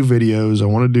to do videos. I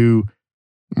want to do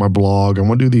my blog. I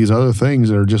want to do these other things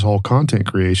that are just all content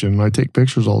creation. And I take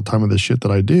pictures all the time of the shit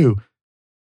that I do.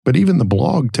 But even the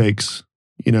blog takes,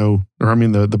 the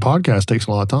podcast takes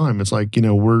a lot of time. It's like,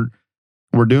 we're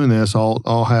doing this.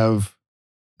 I'll have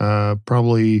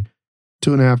probably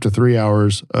 2.5 to 3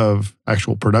 hours of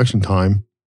actual production time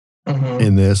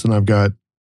in this. And I've got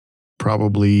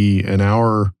probably an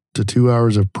hour to 2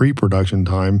 hours of pre-production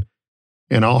time.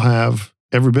 And I'll have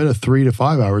every bit of 3 to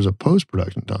 5 hours of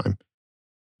post-production time.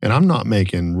 And I'm not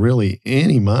making really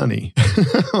any money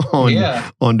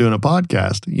on doing a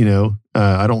podcast.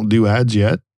 I don't do ads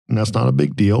yet, and that's not a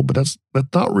big deal, but that's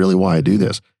not really why I do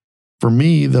this. For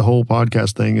me, the whole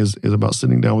podcast thing is about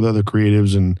sitting down with other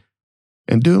creatives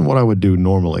and doing what I would do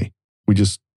normally. We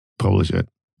just publish it.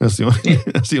 That's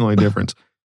the only difference.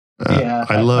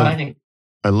 I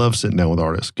love sitting down with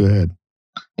artists. Go ahead.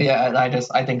 Yeah,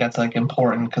 I think that's like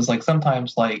important, because like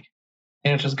sometimes like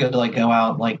it's just good to like go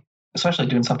out and like, especially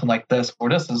doing something like this, where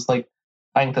this is like,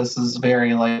 I think this is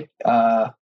very like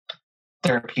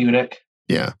therapeutic.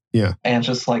 Yeah. And it's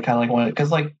just like kind of like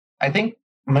because like I think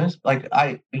most like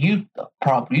you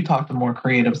talk to more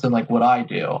creatives than like what I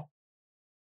do,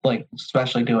 like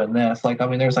especially doing this. Like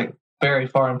there's like very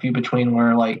far and few between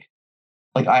where like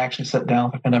I actually sit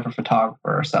down with another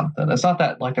photographer or something. It's not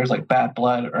that like there's like bad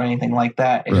blood or anything like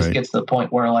that. It just gets to the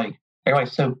point where like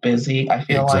everybody's so busy, I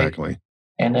feel exactly.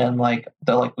 And then like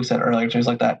we said earlier, there's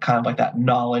like that kind of like that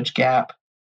knowledge gap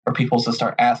where people just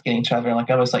start asking each other, like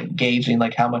almost like gauging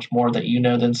like how much more that you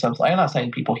know than some. I'm not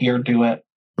saying people here do it.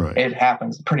 Right. It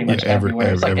happens pretty much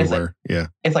everywhere. It's like everywhere.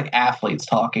 It's like athletes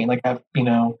talking. Like I've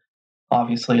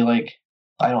obviously like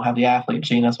I don't have the athlete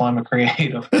gene, that's why I'm a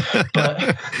creative.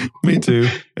 But me too.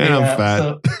 And I'm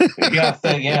fat.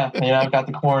 I've got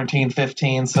the quarantine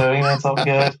 15, so it's all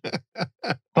good.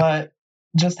 But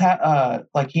just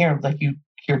like here, like you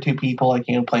hear two people like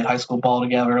played high school ball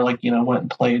together, like went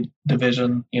and played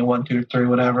division 1, 2, 3,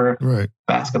 whatever, right,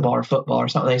 basketball or football or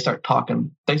something. They start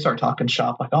talking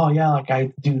shop, like, oh yeah, like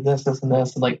I do this and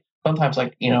this, and like sometimes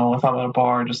like if I'm at a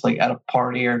bar, just like at a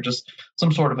party or just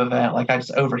some sort of event, like I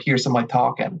just overhear somebody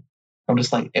talking, I'm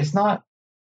just like, it's not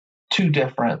too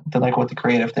different than like what the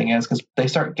creative thing is, because they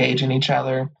start gauging each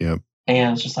other. Yep.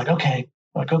 And it's just like okay,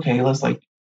 let's like,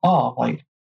 oh, like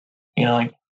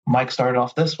like Mike started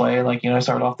off this way, like I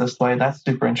started off this way. That's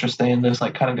super interesting. And just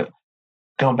like kind of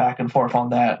going back and forth on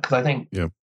that, because I think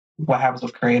what happens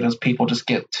with creatives, people just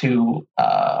get too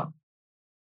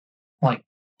like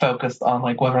focused on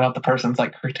like whether or not the person's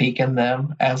like critiquing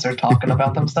them as they're talking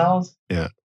about themselves. Yeah,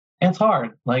 and it's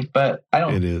hard. Like, but I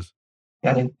don't. It is.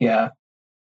 I think And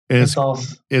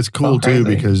it's cool too,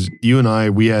 because you and I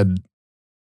we had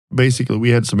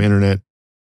some internet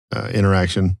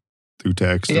interaction through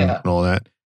text and all that.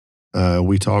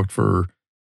 We talked for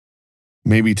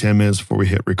maybe 10 minutes before we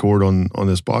hit record on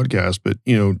this podcast. But,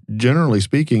 generally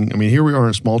speaking, here we are in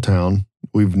a small town.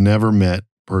 We've never met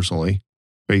personally,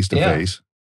 face to face.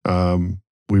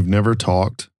 We've never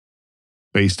talked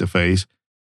face to face.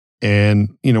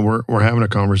 And, we're having a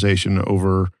conversation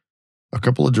over a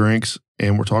couple of drinks,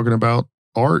 and we're talking about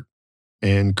art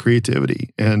and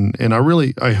creativity. And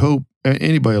I hope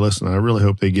anybody listening, I really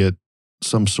hope they get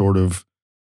some sort of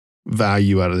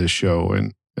value out of this show.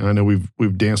 And I know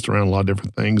we've danced around a lot of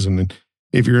different things. And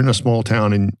if you're in a small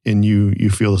town and you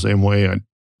feel the same way, I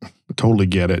totally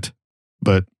get it.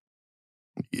 But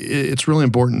it's really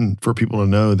important for people to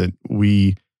know that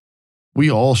we we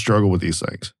all struggle with these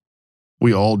things.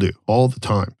 We all do, all the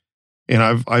time.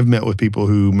 And I've met with people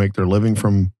who make their living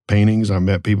from paintings. I've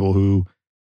met people who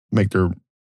make their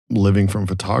living from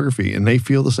photography, and they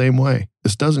feel the same way.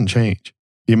 This doesn't change.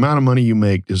 The amount of money you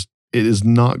make it is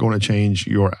not going to change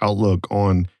your outlook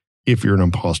on if you're an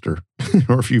imposter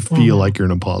or if you feel like you're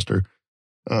an imposter.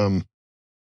 I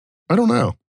don't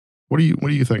know. What do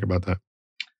you think about that?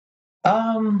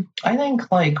 I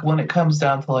think like when it comes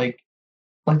down to like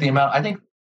the amount,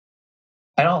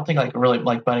 I don't think like really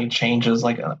like money changes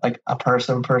like a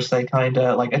person per se, kind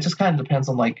of like it just kind of depends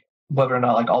on like whether or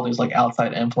not like all these like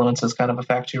outside influences kind of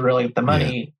affect you. Really, the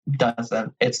money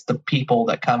doesn't. It's the people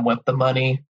that come with the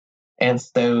money, and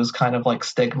it's those kind of like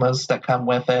stigmas that come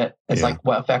with it. It's like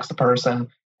what affects the person.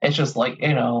 It's just like,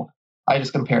 you know, I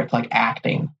just compare it to like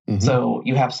acting. So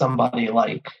you have somebody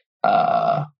like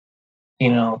you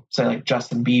know, say like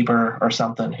Justin Bieber or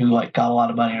something, who like got a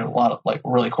lot of money a lot of like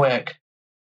really quick,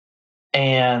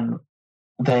 and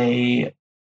they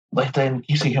like then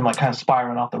you see him like kind of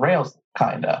spiraling off the rails,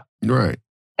 kind of. Right.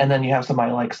 And then you have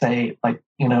somebody like, say, like,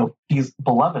 you know, he's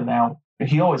beloved now.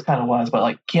 He always kind of was, but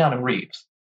like Keanu Reeves.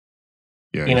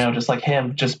 Yeah. You know, just like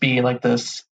him just being like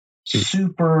this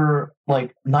super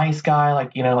like nice guy,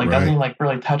 like, you know, like doesn't even like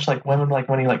really touch like women like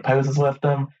when he like poses with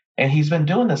them. And he's been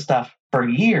doing this stuff for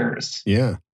years.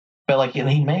 Yeah. But like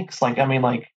he makes like, I mean,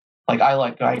 like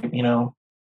I you know,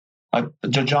 like the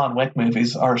John Wick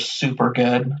movies are super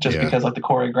good just because like the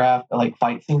choreographed like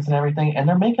fight scenes and everything, and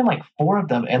they're making like 4 of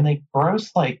them, and they gross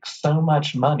like so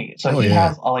much money. So he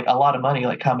has like a lot of money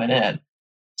like coming in.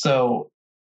 So,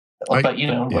 but you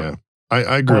know,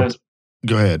 I agree.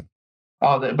 Go ahead.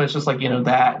 Oh, but it's just like, you know,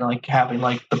 that and like having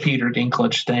like the Peter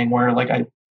Dinklage thing where like I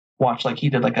watched like he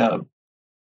did like a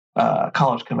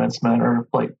college commencement or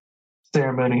like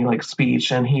ceremony like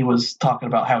speech, and he was talking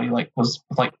about how he like was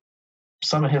like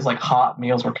some of his like hot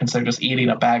meals were considered just eating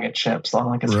a bag of chips on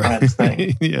like his friend's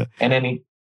thing. And then he,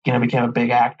 you know, became a big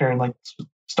actor and like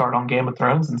started on Game of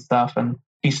Thrones and stuff. And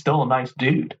he's still a nice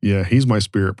dude. Yeah, he's my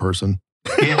spirit person.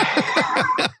 Yeah,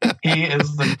 he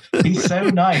is. He's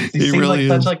so nice. He seems really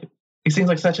like such like he seems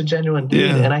like such a genuine dude.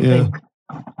 And I think,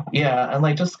 and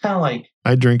like just kind of like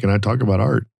I drink and I talk about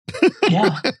art.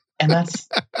 Yeah, and that's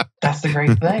the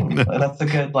great thing. That's a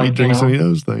good like he drinks some of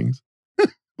those things.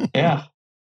 Yeah.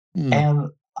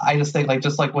 And I just think like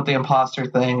just like with the imposter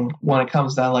thing, when it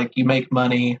comes down like you make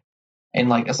money and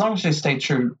like as long as you stay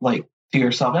true like to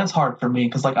yourself, and it's hard for me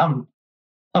because like I'm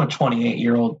a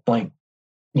 28-year-old, like,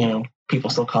 you know, people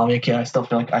still call me a kid. I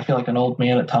feel like an old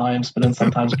man at times, but then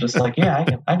sometimes I'm just like, yeah,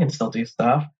 I can still do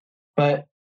stuff. But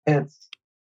I think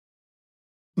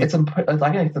it's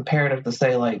imperative to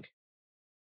say like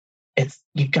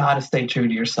you got to stay true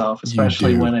to yourself,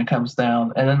 especially when it comes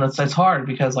down. And then it's hard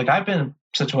because like I've been in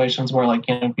situations where like,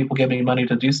 you know, people give me money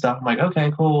to do stuff. I'm like,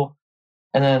 okay, cool.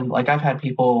 And then like I've had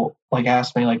people like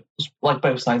ask me like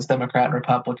both sides, Democrat and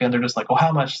Republican. They're just like, well,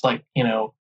 how much like, you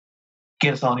know,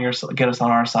 get us on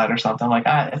our side or something. I'm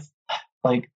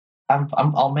like,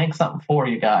 I'll make something for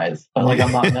you guys, but like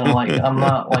I'm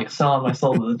not like selling my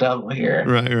soul to the devil here.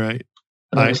 Right.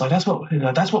 And they're just like, that's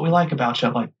what we like about you.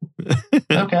 I'm like,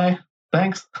 okay,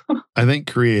 thanks. I think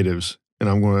creatives, and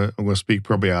I'm gonna speak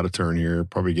probably out of turn here,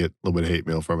 probably get a little bit of hate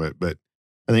mail from it, but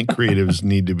I think creatives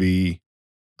need to be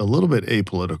a little bit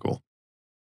apolitical.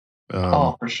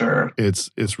 For sure.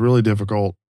 It's really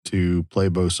difficult to play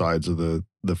both sides of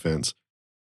the fence.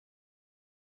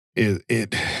 It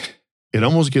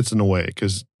almost gets in the way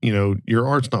because, you know, your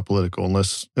art's not political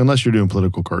unless you're doing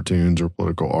political cartoons or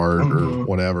political art or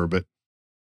whatever. But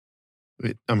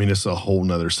it's a whole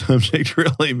nother subject,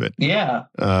 really. But you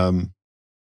know,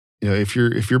 if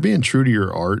you're being true to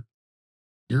your art,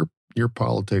 your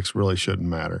politics really shouldn't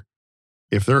matter.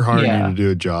 If they're hiring you to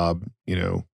do a job, you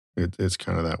know, it's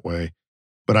kind of that way.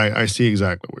 But I see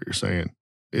exactly what you're saying.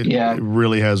 It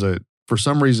really has for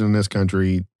some reason in this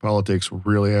country, politics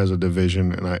really has a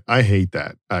division, and I hate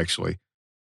that, actually.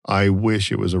 I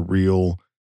wish it was a real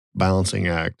balancing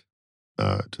act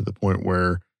to the point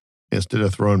where instead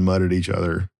of throwing mud at each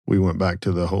other, we went back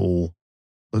to the whole,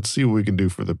 let's see what we can do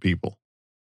for the people.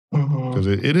 Because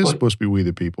it is supposed to be we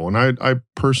the people. And I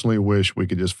personally wish we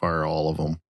could just fire all of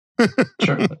them.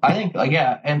 Sure. I think,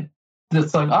 and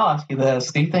it's like, I'll ask you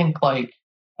this. Do you think, like,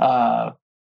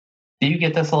 do you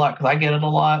get this a lot? Because I get it a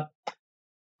lot.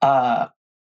 I'm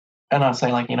not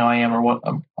saying, like, you know, I am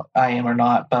or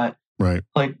not, but, right.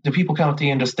 Like, do people come up to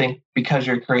you and just think because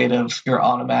you're creative, you're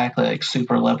automatically, like,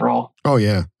 super liberal? Oh,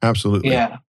 yeah. Absolutely.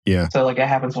 Yeah. So, like, it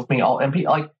happens with me.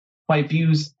 Like, my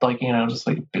views, like, you know, just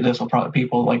like this will probably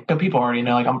people, like, but people already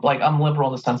know, like, I'm liberal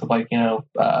in the sense of, like, you know,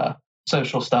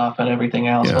 social stuff and everything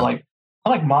else. Yeah. But, like,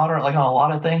 like moderate, like on a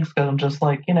lot of things, because I'm just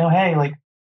like, hey, like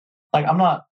I'm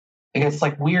not. Like, it's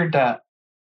like weird that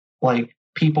like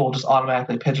people just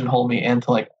automatically pigeonhole me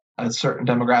into like a certain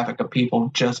demographic of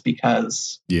people just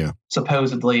because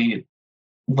supposedly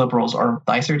liberals are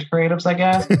nicer to creatives, I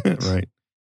guess. Right.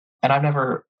 And I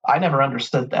never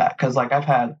understood that, because like I've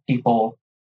had people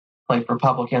like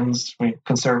Republicans,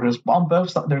 conservatives on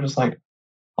both sides. They're just like,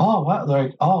 oh, what? They're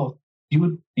like, oh,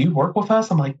 you work with us?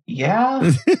 I'm like,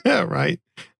 yeah. Right.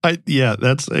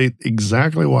 That's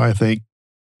exactly why I think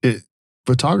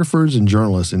photographers and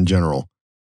journalists in general,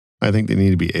 I think they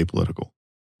need to be apolitical.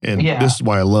 And this is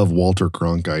why I love Walter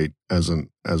Cronkite as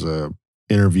a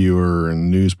interviewer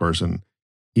and news person.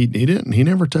 He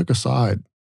never took a side.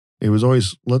 It was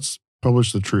always, let's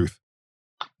publish the truth.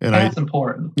 And that's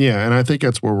important. Yeah, and I think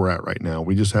that's where we're at right now.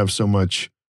 We just have so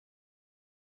much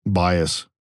bias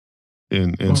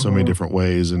in so many different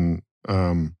ways. And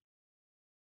I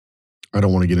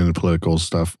don't want to get into political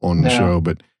stuff on the show,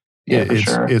 but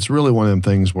it's really one of them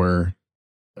things where,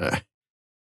 to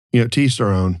each their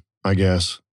own, I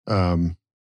guess. I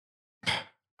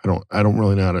don't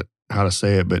really know how to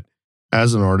say it, but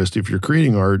as an artist, if you're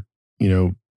creating art,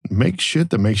 make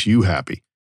shit that makes you happy.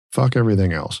 Fuck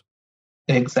everything else.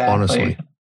 Exactly. Honestly.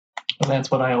 And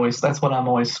that's what I'm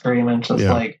always screaming. Just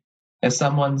like, if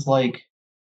someone's like,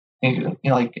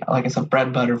 like I said, bread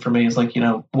and butter for me is like,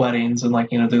 weddings and like,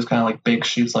 those kind of like big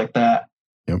shoots like that.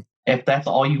 Yep. If that's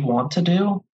all you want to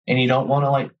do and you don't want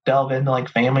to like delve into like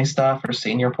family stuff or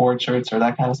senior portraits or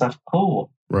that kind of stuff,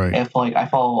 cool. Right. If like I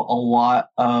follow a lot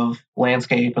of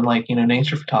landscape and like,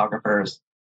 nature photographers,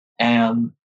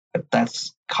 and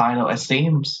that's kind of, it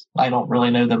seems, I don't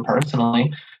really know them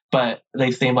personally, but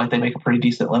they seem like they make a pretty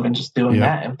decent living just doing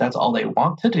that. If that's all they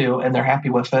want to do and they're happy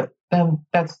with it, then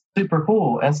that's super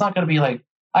cool. And it's not going to be like,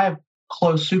 I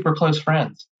have super close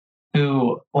friends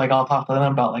who like, I'll talk to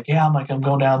them about like, I'm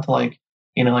going down to like,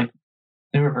 like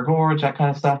New River Gorge, that kind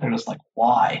of stuff. They're just like,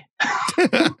 why?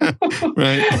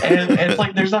 Right. And it's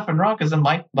like, there's nothing wrong, because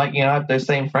then those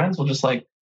same friends will just like,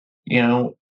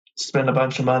 spend a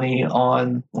bunch of money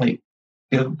on like,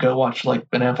 go watch like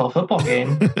an NFL football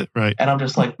game. Right. And I'm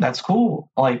just like, that's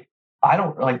cool. Like, I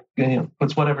don't like,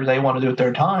 it's whatever they want to do with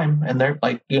their time, and they're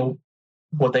like,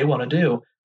 what they want to do.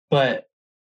 But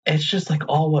it's just like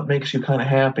all what makes you kind of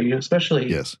happy,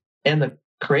 especially in the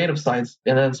creative sides.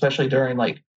 And then especially during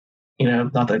like,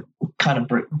 not to kind of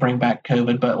bring back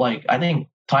COVID, but like, I think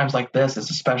times like this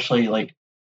is especially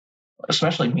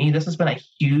me, this has been a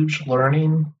huge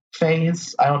learning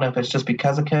phase. I don't know if it's just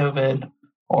because of COVID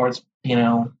or it's,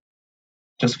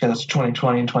 just because it's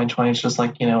 2020 and 2020, it's just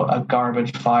like, a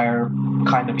garbage fire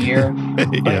kind of year. But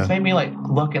it's made me like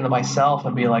look into myself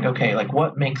and be like, okay, like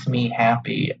what makes me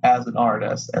happy as an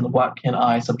artist, and what can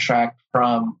I subtract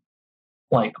from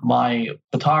like my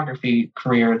photography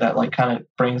career that like kind of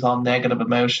brings on negative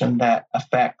emotion that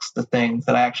affects the things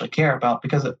that I actually care about.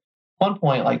 Because at one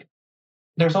point, like,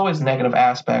 there's always negative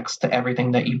aspects to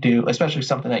everything that you do, especially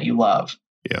something that you love.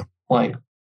 Yeah. Like,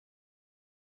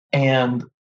 and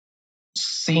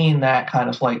seeing that kind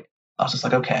of like, I was just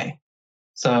like, okay,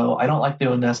 so I don't like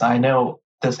doing this. I know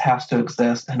this has to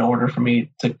exist in order for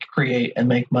me to create and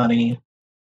make money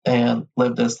and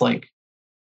live this like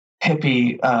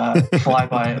hippie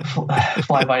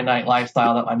fly by night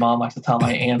lifestyle that my mom likes to tell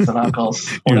my aunts and uncles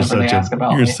whenever they ask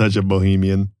about me. You're such a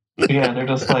bohemian. Yeah, they're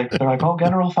like, oh,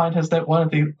 Gunnar will find his one of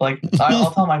the like.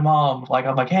 I'll tell my mom, like,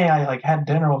 I'm like, hey, I like had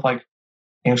dinner with like,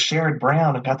 Sherrod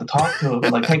Brown, and got to talk to him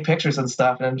and like take pictures and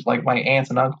stuff. And like my aunts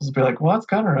and uncles would be like, what's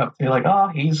Gunnar up to? Like, oh,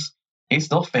 he's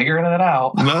still figuring it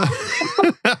out.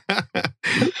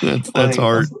 That's like,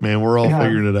 art, man. We're all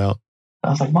figuring it out. I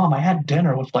was like, Mom, I had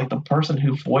dinner with like the person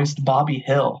who voiced Bobby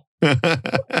Hill.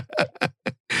 I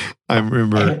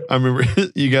remember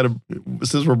you got to,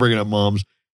 since we're bringing up moms,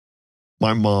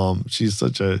 my mom, she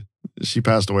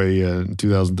passed away in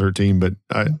 2013, but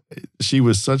she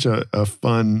was such a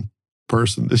fun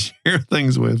person to share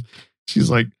things with.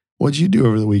 She's like, what'd you do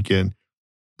over the weekend?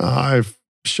 I've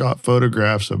shot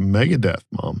photographs of Megadeth,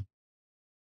 Mom.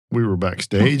 We were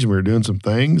backstage and we were doing some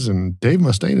things, and Dave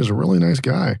Mustaine is a really nice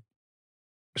guy.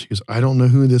 She goes, I don't know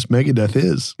who this Megadeth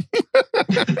is.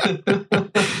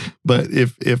 But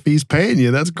if he's paying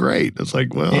you, that's great. It's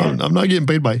like, well, I'm not getting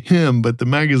paid by him, but the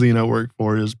magazine I work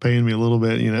for is paying me a little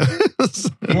bit,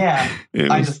 So, I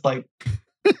just like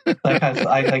that kind of,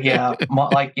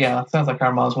 it sounds like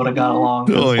our moms would have got along.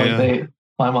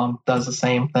 My mom does the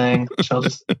same thing. I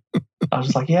was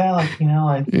just like,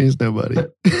 he's nobody.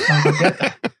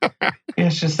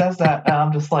 She says that, and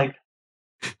I'm just like,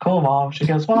 cool, Mom. She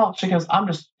goes, I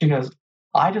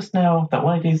just know that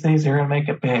one of these days you're gonna make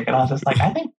it big. And I was just like,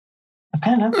 I think I've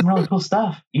kind of done some really cool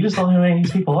stuff. You just don't know who any of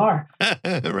these people are.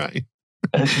 Right.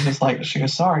 And she's just like, she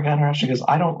goes, sorry, Gunner. She goes,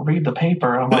 I don't read the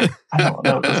paper. I'm like, I don't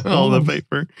know what this All the means.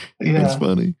 paper. Yeah. It's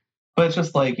funny. But it's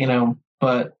just like,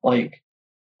 but like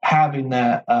having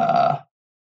that,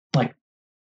 like,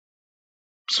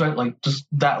 so like just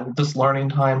this learning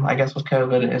time, I guess, with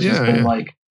COVID has just been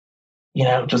like,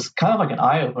 just kind of like an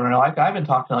eye opener. Like I've been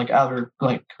talking to like other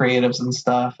like creatives and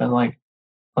stuff, and like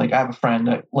I have a friend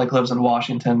that like lives in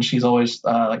Washington. She's always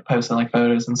like posting like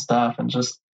photos and stuff, and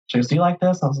just she goes, "Do you like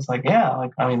this?" I was just like, "Yeah."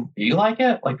 Like, I mean, do you like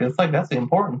it? Like, it's like that's the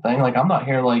important thing. Like, I'm not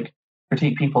here like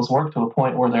critique people's work to a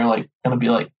point where they're like going to be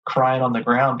like crying on the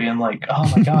ground, being like, "Oh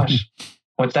my gosh,"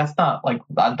 which that's not like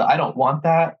I don't want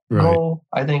that goal.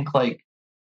 I think like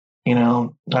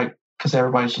like because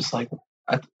everybody's just like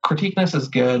critiqueness is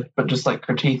good, but just like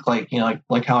critique, like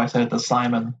like how I said the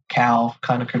Simon Cowell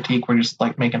kind of critique, where you're just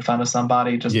like making fun of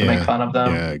somebody just to make fun of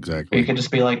them. Yeah, exactly. Or you could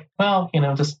just be like, well,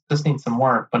 this needs some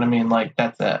work, but I mean, like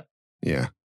that's it. Yeah.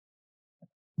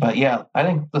 But yeah, I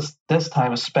think this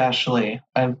time especially,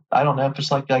 and I don't know if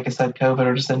it's like I said, COVID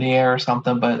or just in the air or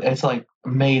something, but it's like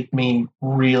made me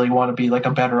really want to be like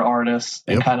a better artist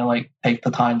and kind of like take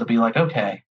the time to be like,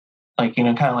 okay, like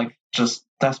kind of like just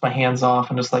dust my hands off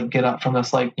and just like get up from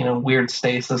this like weird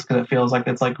stasis, because it feels like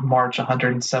it's like March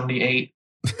 178.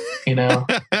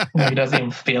 It doesn't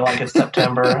even feel like it's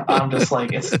September. I'm just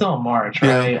like, it's still March,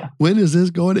 right? Yeah. When is this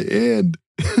going to end?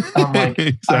 I'm like,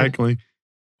 exactly.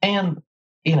 And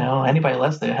anybody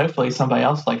listening, hopefully somebody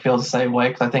else like feels the same way,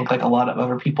 because I think like a lot of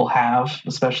other people have,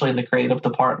 especially in the creative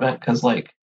department, because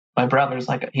like my brother's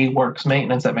like, he works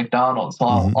maintenance at McDonald's, so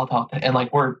I'll talk to him, and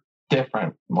like we're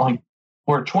different, like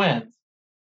we're twins,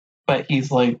 but he's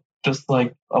like just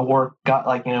like a work got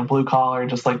like blue collar,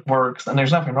 just like works, and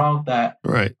there's nothing wrong with that.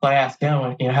 Right. So I asked him,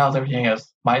 like, how's everything? He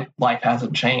goes, my life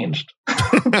hasn't changed.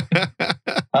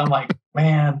 I'm like,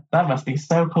 man, that must be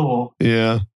so cool.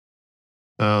 Yeah.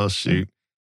 Oh shoot.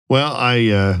 Well,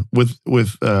 I with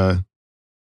the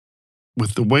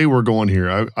way we're going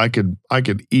here, I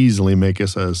could easily make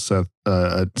us a Seth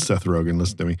Rogen.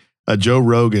 Listen to me. A Joe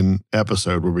Rogan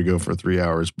episode where we go for 3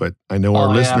 hours, but I know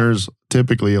our listeners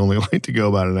typically only like to go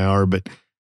about an hour. But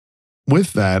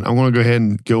with that, I want to go ahead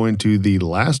and go into the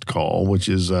last call, which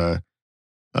is a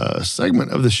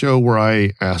segment of the show where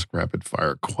I ask rapid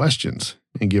fire questions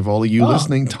and give all of you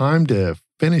listening time to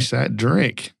finish that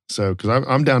drink. So, because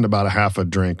I'm down to about a half a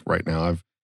drink right now.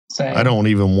 I don't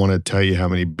even want to tell you how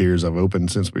many beers I've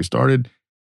opened since we started,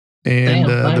 and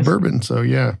nice. The bourbon. So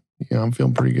yeah, I'm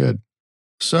feeling pretty good.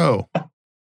 So,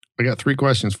 I got 3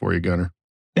 questions for you, Gunner.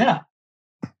 Yeah.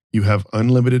 You have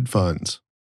unlimited funds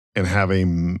and have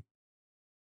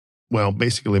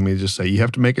basically, let me just say, you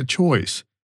have to make a choice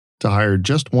to hire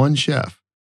just one chef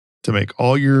to make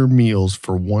all your meals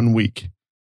for 1 week.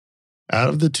 Out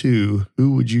of the 2,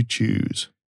 who would you choose?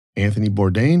 Anthony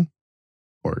Bourdain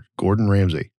or Gordon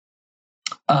Ramsay?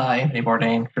 Anthony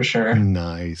Bourdain, for sure.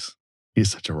 Nice.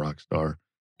 He's such a rock star.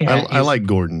 Yeah, I like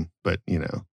Gordon, but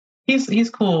he's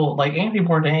cool. Like Anthony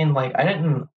Bourdain, like I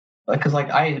didn't, because like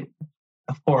I,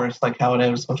 of course, like how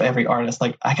it is with every artist,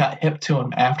 like I got hip to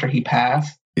him after he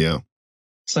passed. Yeah.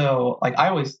 So like I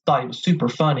always thought he was super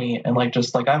funny, and like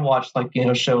just like I watched like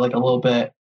show like a little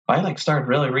bit. I like started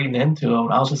really reading into him,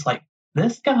 and I was just like,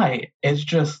 this guy is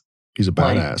just, he's a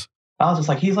badass. I was just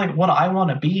like, he's like what I want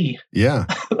to be. Yeah.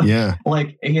 Yeah.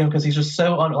 Like, because he's just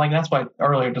so like, that's why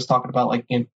earlier just talking about like,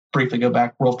 briefly go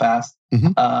back real fast.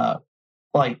 Mm-hmm.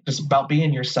 Like just about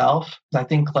being yourself. I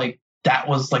think like that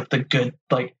was like the good,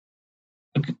 like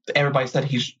everybody said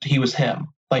he was him.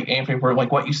 Like Anthony, where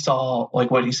like what you saw,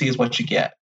 like what you see is what you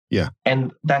get. Yeah.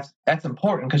 And that's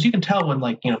important, because you can tell when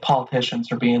like,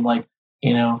 politicians are being like,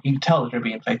 you can tell that they're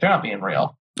being fake. They're not being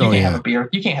real. You can't have a beer.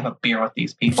 You can't have a beer with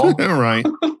these people. Right.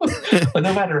 But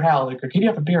no matter how, like, can you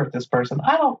have a beer with this person?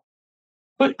 I don't.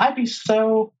 But I'd be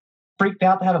so freaked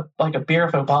out to have a beer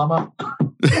with Obama.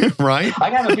 Right. I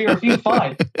can have a beer with you,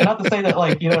 fine. And not to say that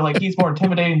like like he's more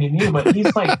intimidating than you, but he's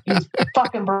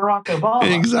fucking Barack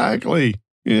Obama. Exactly.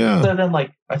 Yeah. So then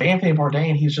like with Anthony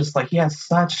Bourdain, he's just like, he has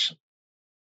such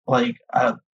like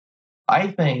I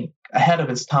think ahead of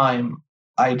his time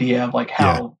idea of like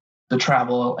how the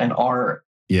travel and art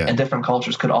and different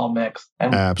cultures could all mix.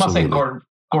 And I'm not saying Gordon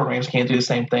Ramsay can't do the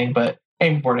same thing, but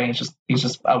Anthony Bourdain he's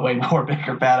just a way more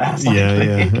bigger badass.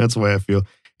 Yeah, that's the way I feel.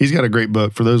 He's got a great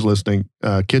book for those listening.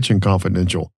 Kitchen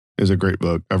Confidential is a great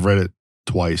book. I've read it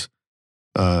twice,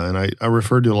 and I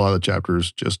referred to a lot of the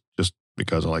chapters just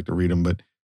because I like to read them. But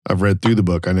I've read through the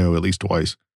book, I know, at least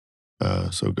twice.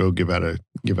 So go give that a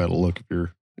look if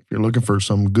you're looking for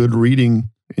some good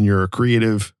reading and you're a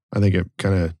creative. I think it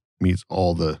kind of meets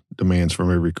all the demands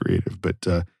from every creative. But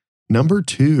number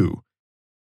 2,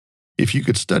 if you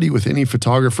could study with any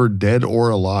photographer, dead or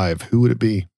alive, who would it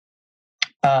be?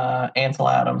 Ansel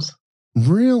Adams.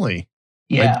 Really?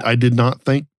 Yeah. I did not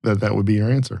think that would be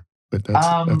your answer, but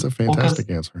that's a fantastic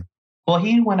answer. Well,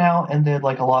 he went out and did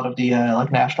like a lot of the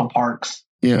like national parks.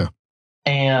 Yeah.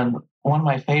 And one of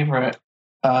my favorite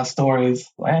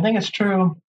stories, I think it's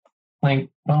true. Like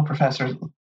one professor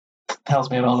tells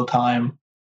me it all the time.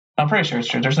 I'm pretty sure it's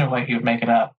true. There's no way he would make it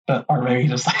up, or maybe he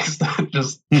just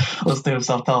just listen to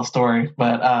himself tell a story.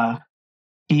 But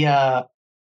he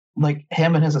like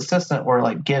him and his assistant were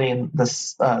like getting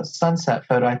this sunset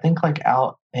photo. I think like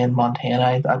out in Montana,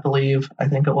 I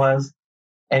think it was.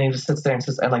 And he just sits there and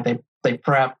says, and like they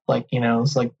prep like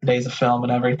it's like days of film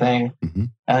and everything. Mm-hmm.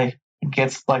 And he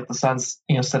gets like the sun's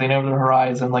sitting over the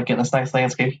horizon, like getting this nice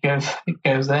landscape. He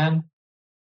goes in,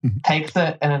 takes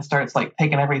it, and then starts like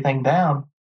taking everything down.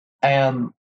 And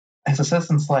his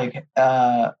assistant's like,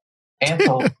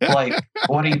 Ansel, like,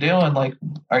 what are you doing? Like,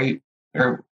 are you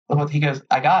or what? He goes,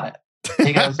 I got it.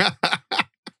 He goes.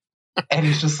 And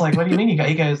he's just like, what do you mean?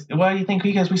 He goes, what do you think?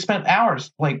 He goes, we spent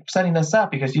hours like setting this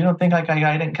up because you don't think like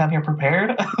I didn't come here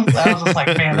prepared? I was just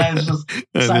like, man, that is just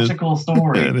such a cool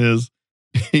story. It is.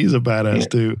 He's a badass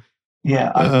too.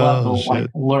 Yeah, I'd love to like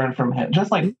learn from him.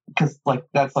 Just like because like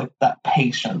that's like that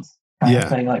patience kind of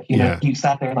thing. Like know, you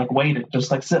sat there and like waited, just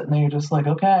like sitting there, just like,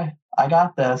 okay, I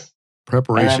got this.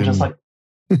 Preparation. And just like,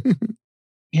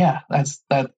 yeah, that's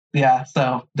that. Yeah,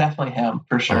 so definitely him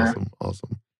for sure.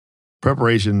 Awesome.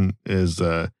 Preparation is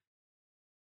better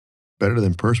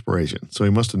than perspiration. So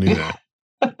he must have knew that.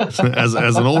 as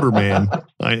an older man,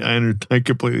 I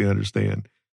completely understand.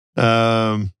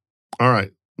 All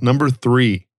right. Number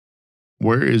 3,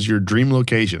 where is your dream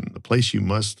location? The place you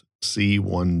must see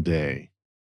one day.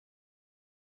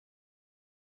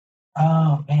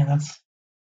 Oh man, that's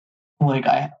like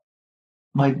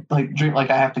dream. Like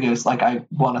I have to go. Like I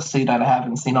want to see that I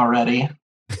haven't seen already.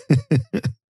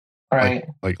 Right.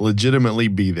 Like legitimately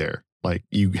be there. Like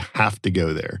you have to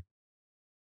go there.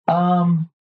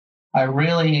 I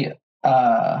really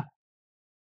I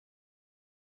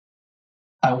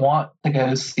want to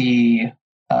go see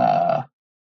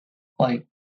like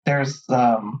there's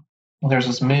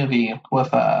this movie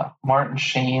with Martin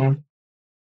Sheen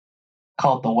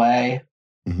called The Way.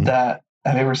 Mm-hmm. That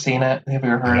have you ever seen it? Have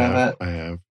you ever heard of it? I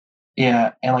have.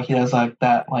 Yeah, and like he does like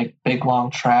that like big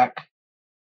long track.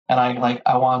 And I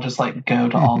want to just like go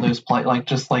to all those places, like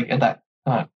just like at that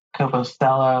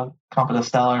Compostela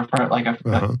for like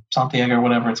a Santiago or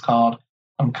whatever it's called.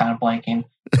 I'm kind of blanking,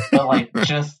 but like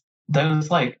just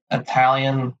those like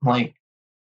Italian like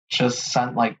just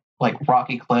like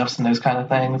rocky cliffs and those kind of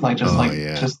things, like just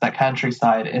just that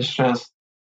countryside. It's just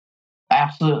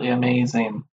absolutely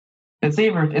amazing.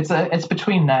 It's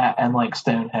between that and like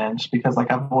Stonehenge because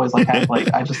like I've always like had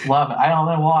like I just love it. I don't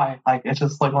know why. Like it's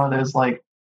just like one of those like.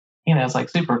 It's like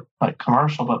super like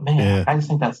commercial, but man, I just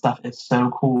think that stuff is so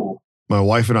cool. My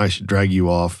wife and I should drag you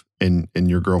off, and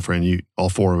your girlfriend, all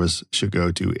 4 of us should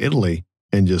go to Italy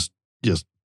and just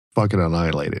fucking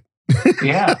annihilate it.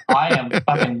 Yeah, I am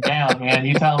fucking down, man.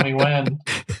 You tell me when.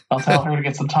 I'll tell her to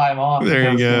get some time off.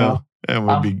 There you go. That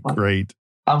would be great.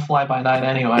 I'm fly by night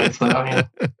anyway, so I mean.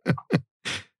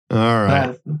 All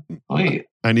right. Sweet.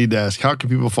 I need to ask, how can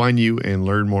people find you and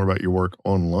learn more about your work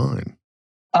online?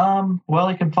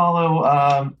 Well, you can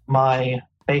follow my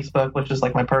Facebook, which is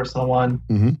like my personal one,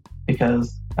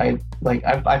 because I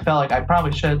felt like I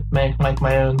probably should make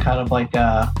my own kind of like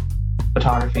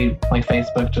photography like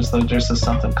Facebook, just so there's just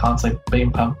something constantly being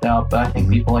pumped out. But I think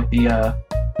people like the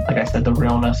like I said, the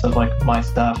realness of like my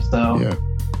stuff. So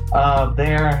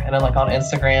there, and then like on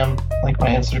Instagram, like my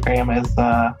Instagram is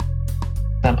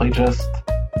simply just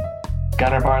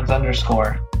Gunnar Barnes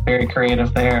 _ very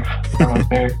creative there.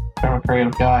 I'm a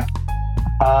creative guy.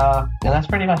 And that's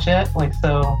pretty much it. Like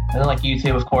so, and then like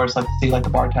YouTube, of course, like to see like the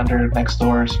bartender next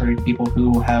doors for people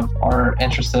who are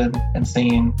interested in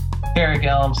seeing Gary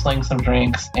Gillum sling some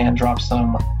drinks and drop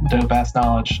some dope ass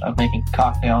knowledge of making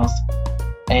cocktails.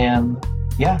 And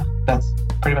yeah, that's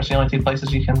pretty much the only 2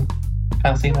 places you can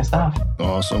kind of see my stuff.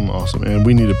 Awesome. And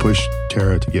we need to push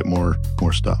Tara to get more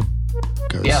stuff.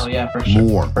 Yeah, for sure.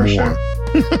 More. Sure.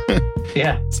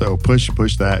 Yeah. So push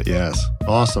that. Yes.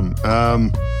 Awesome.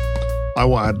 I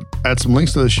want to add some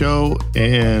links to the show.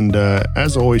 And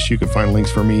as always, you can find links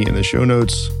for me in the show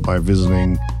notes by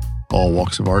visiting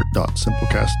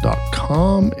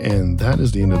allwalksofart.simplecast.com. And that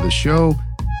is the end of the show.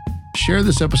 Share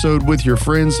this episode with your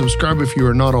friends. Subscribe if you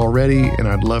are not already. And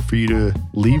I'd love for you to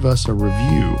leave us a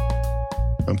review.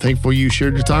 I'm thankful you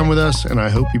shared your time with us, and I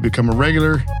hope you become a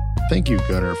regular. thank you,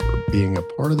 Gunner, for being a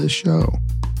part of this show.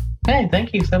 Hey,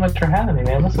 thank you so much for having me,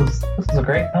 man. This was a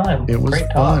great time. It was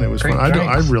great fun. Talk. It was great fun. drinks.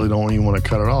 I really don't even want to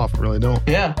cut it off. I really don't.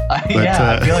 Yeah,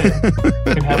 I feel like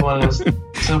we could have one of those.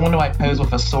 So when do I pose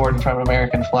with a sword in front of an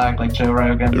American flag like Joe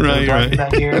Rogan? Right, do I right. do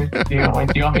that here? Do you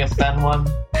want me to send one?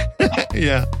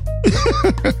 Yeah.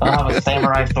 I'll have a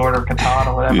samurai sword or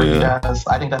katana, whatever he Yeah. does.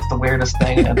 I think that's the weirdest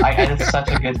thing. And it's such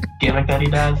a good gimmick that he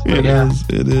does. But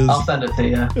It is. I'll send it to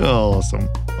you. Awesome.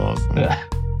 Yeah.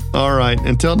 All right.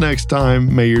 Until next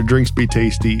time, may your drinks be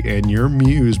tasty and your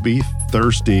muse be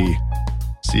thirsty.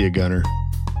 See you, Gunner.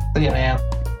 See ya, man.